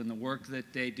individuals and the work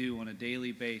that they do on a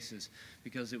daily basis,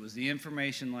 because it was the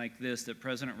information like this that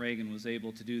President Reagan was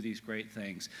able to do these great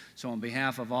things. So on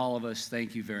behalf of all of us,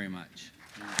 thank you very much.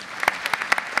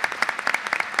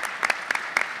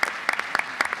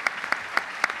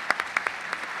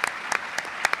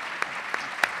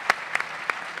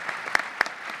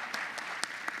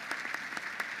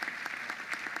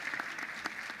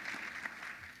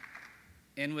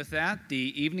 And with that,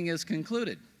 the evening is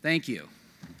concluded. Thank you.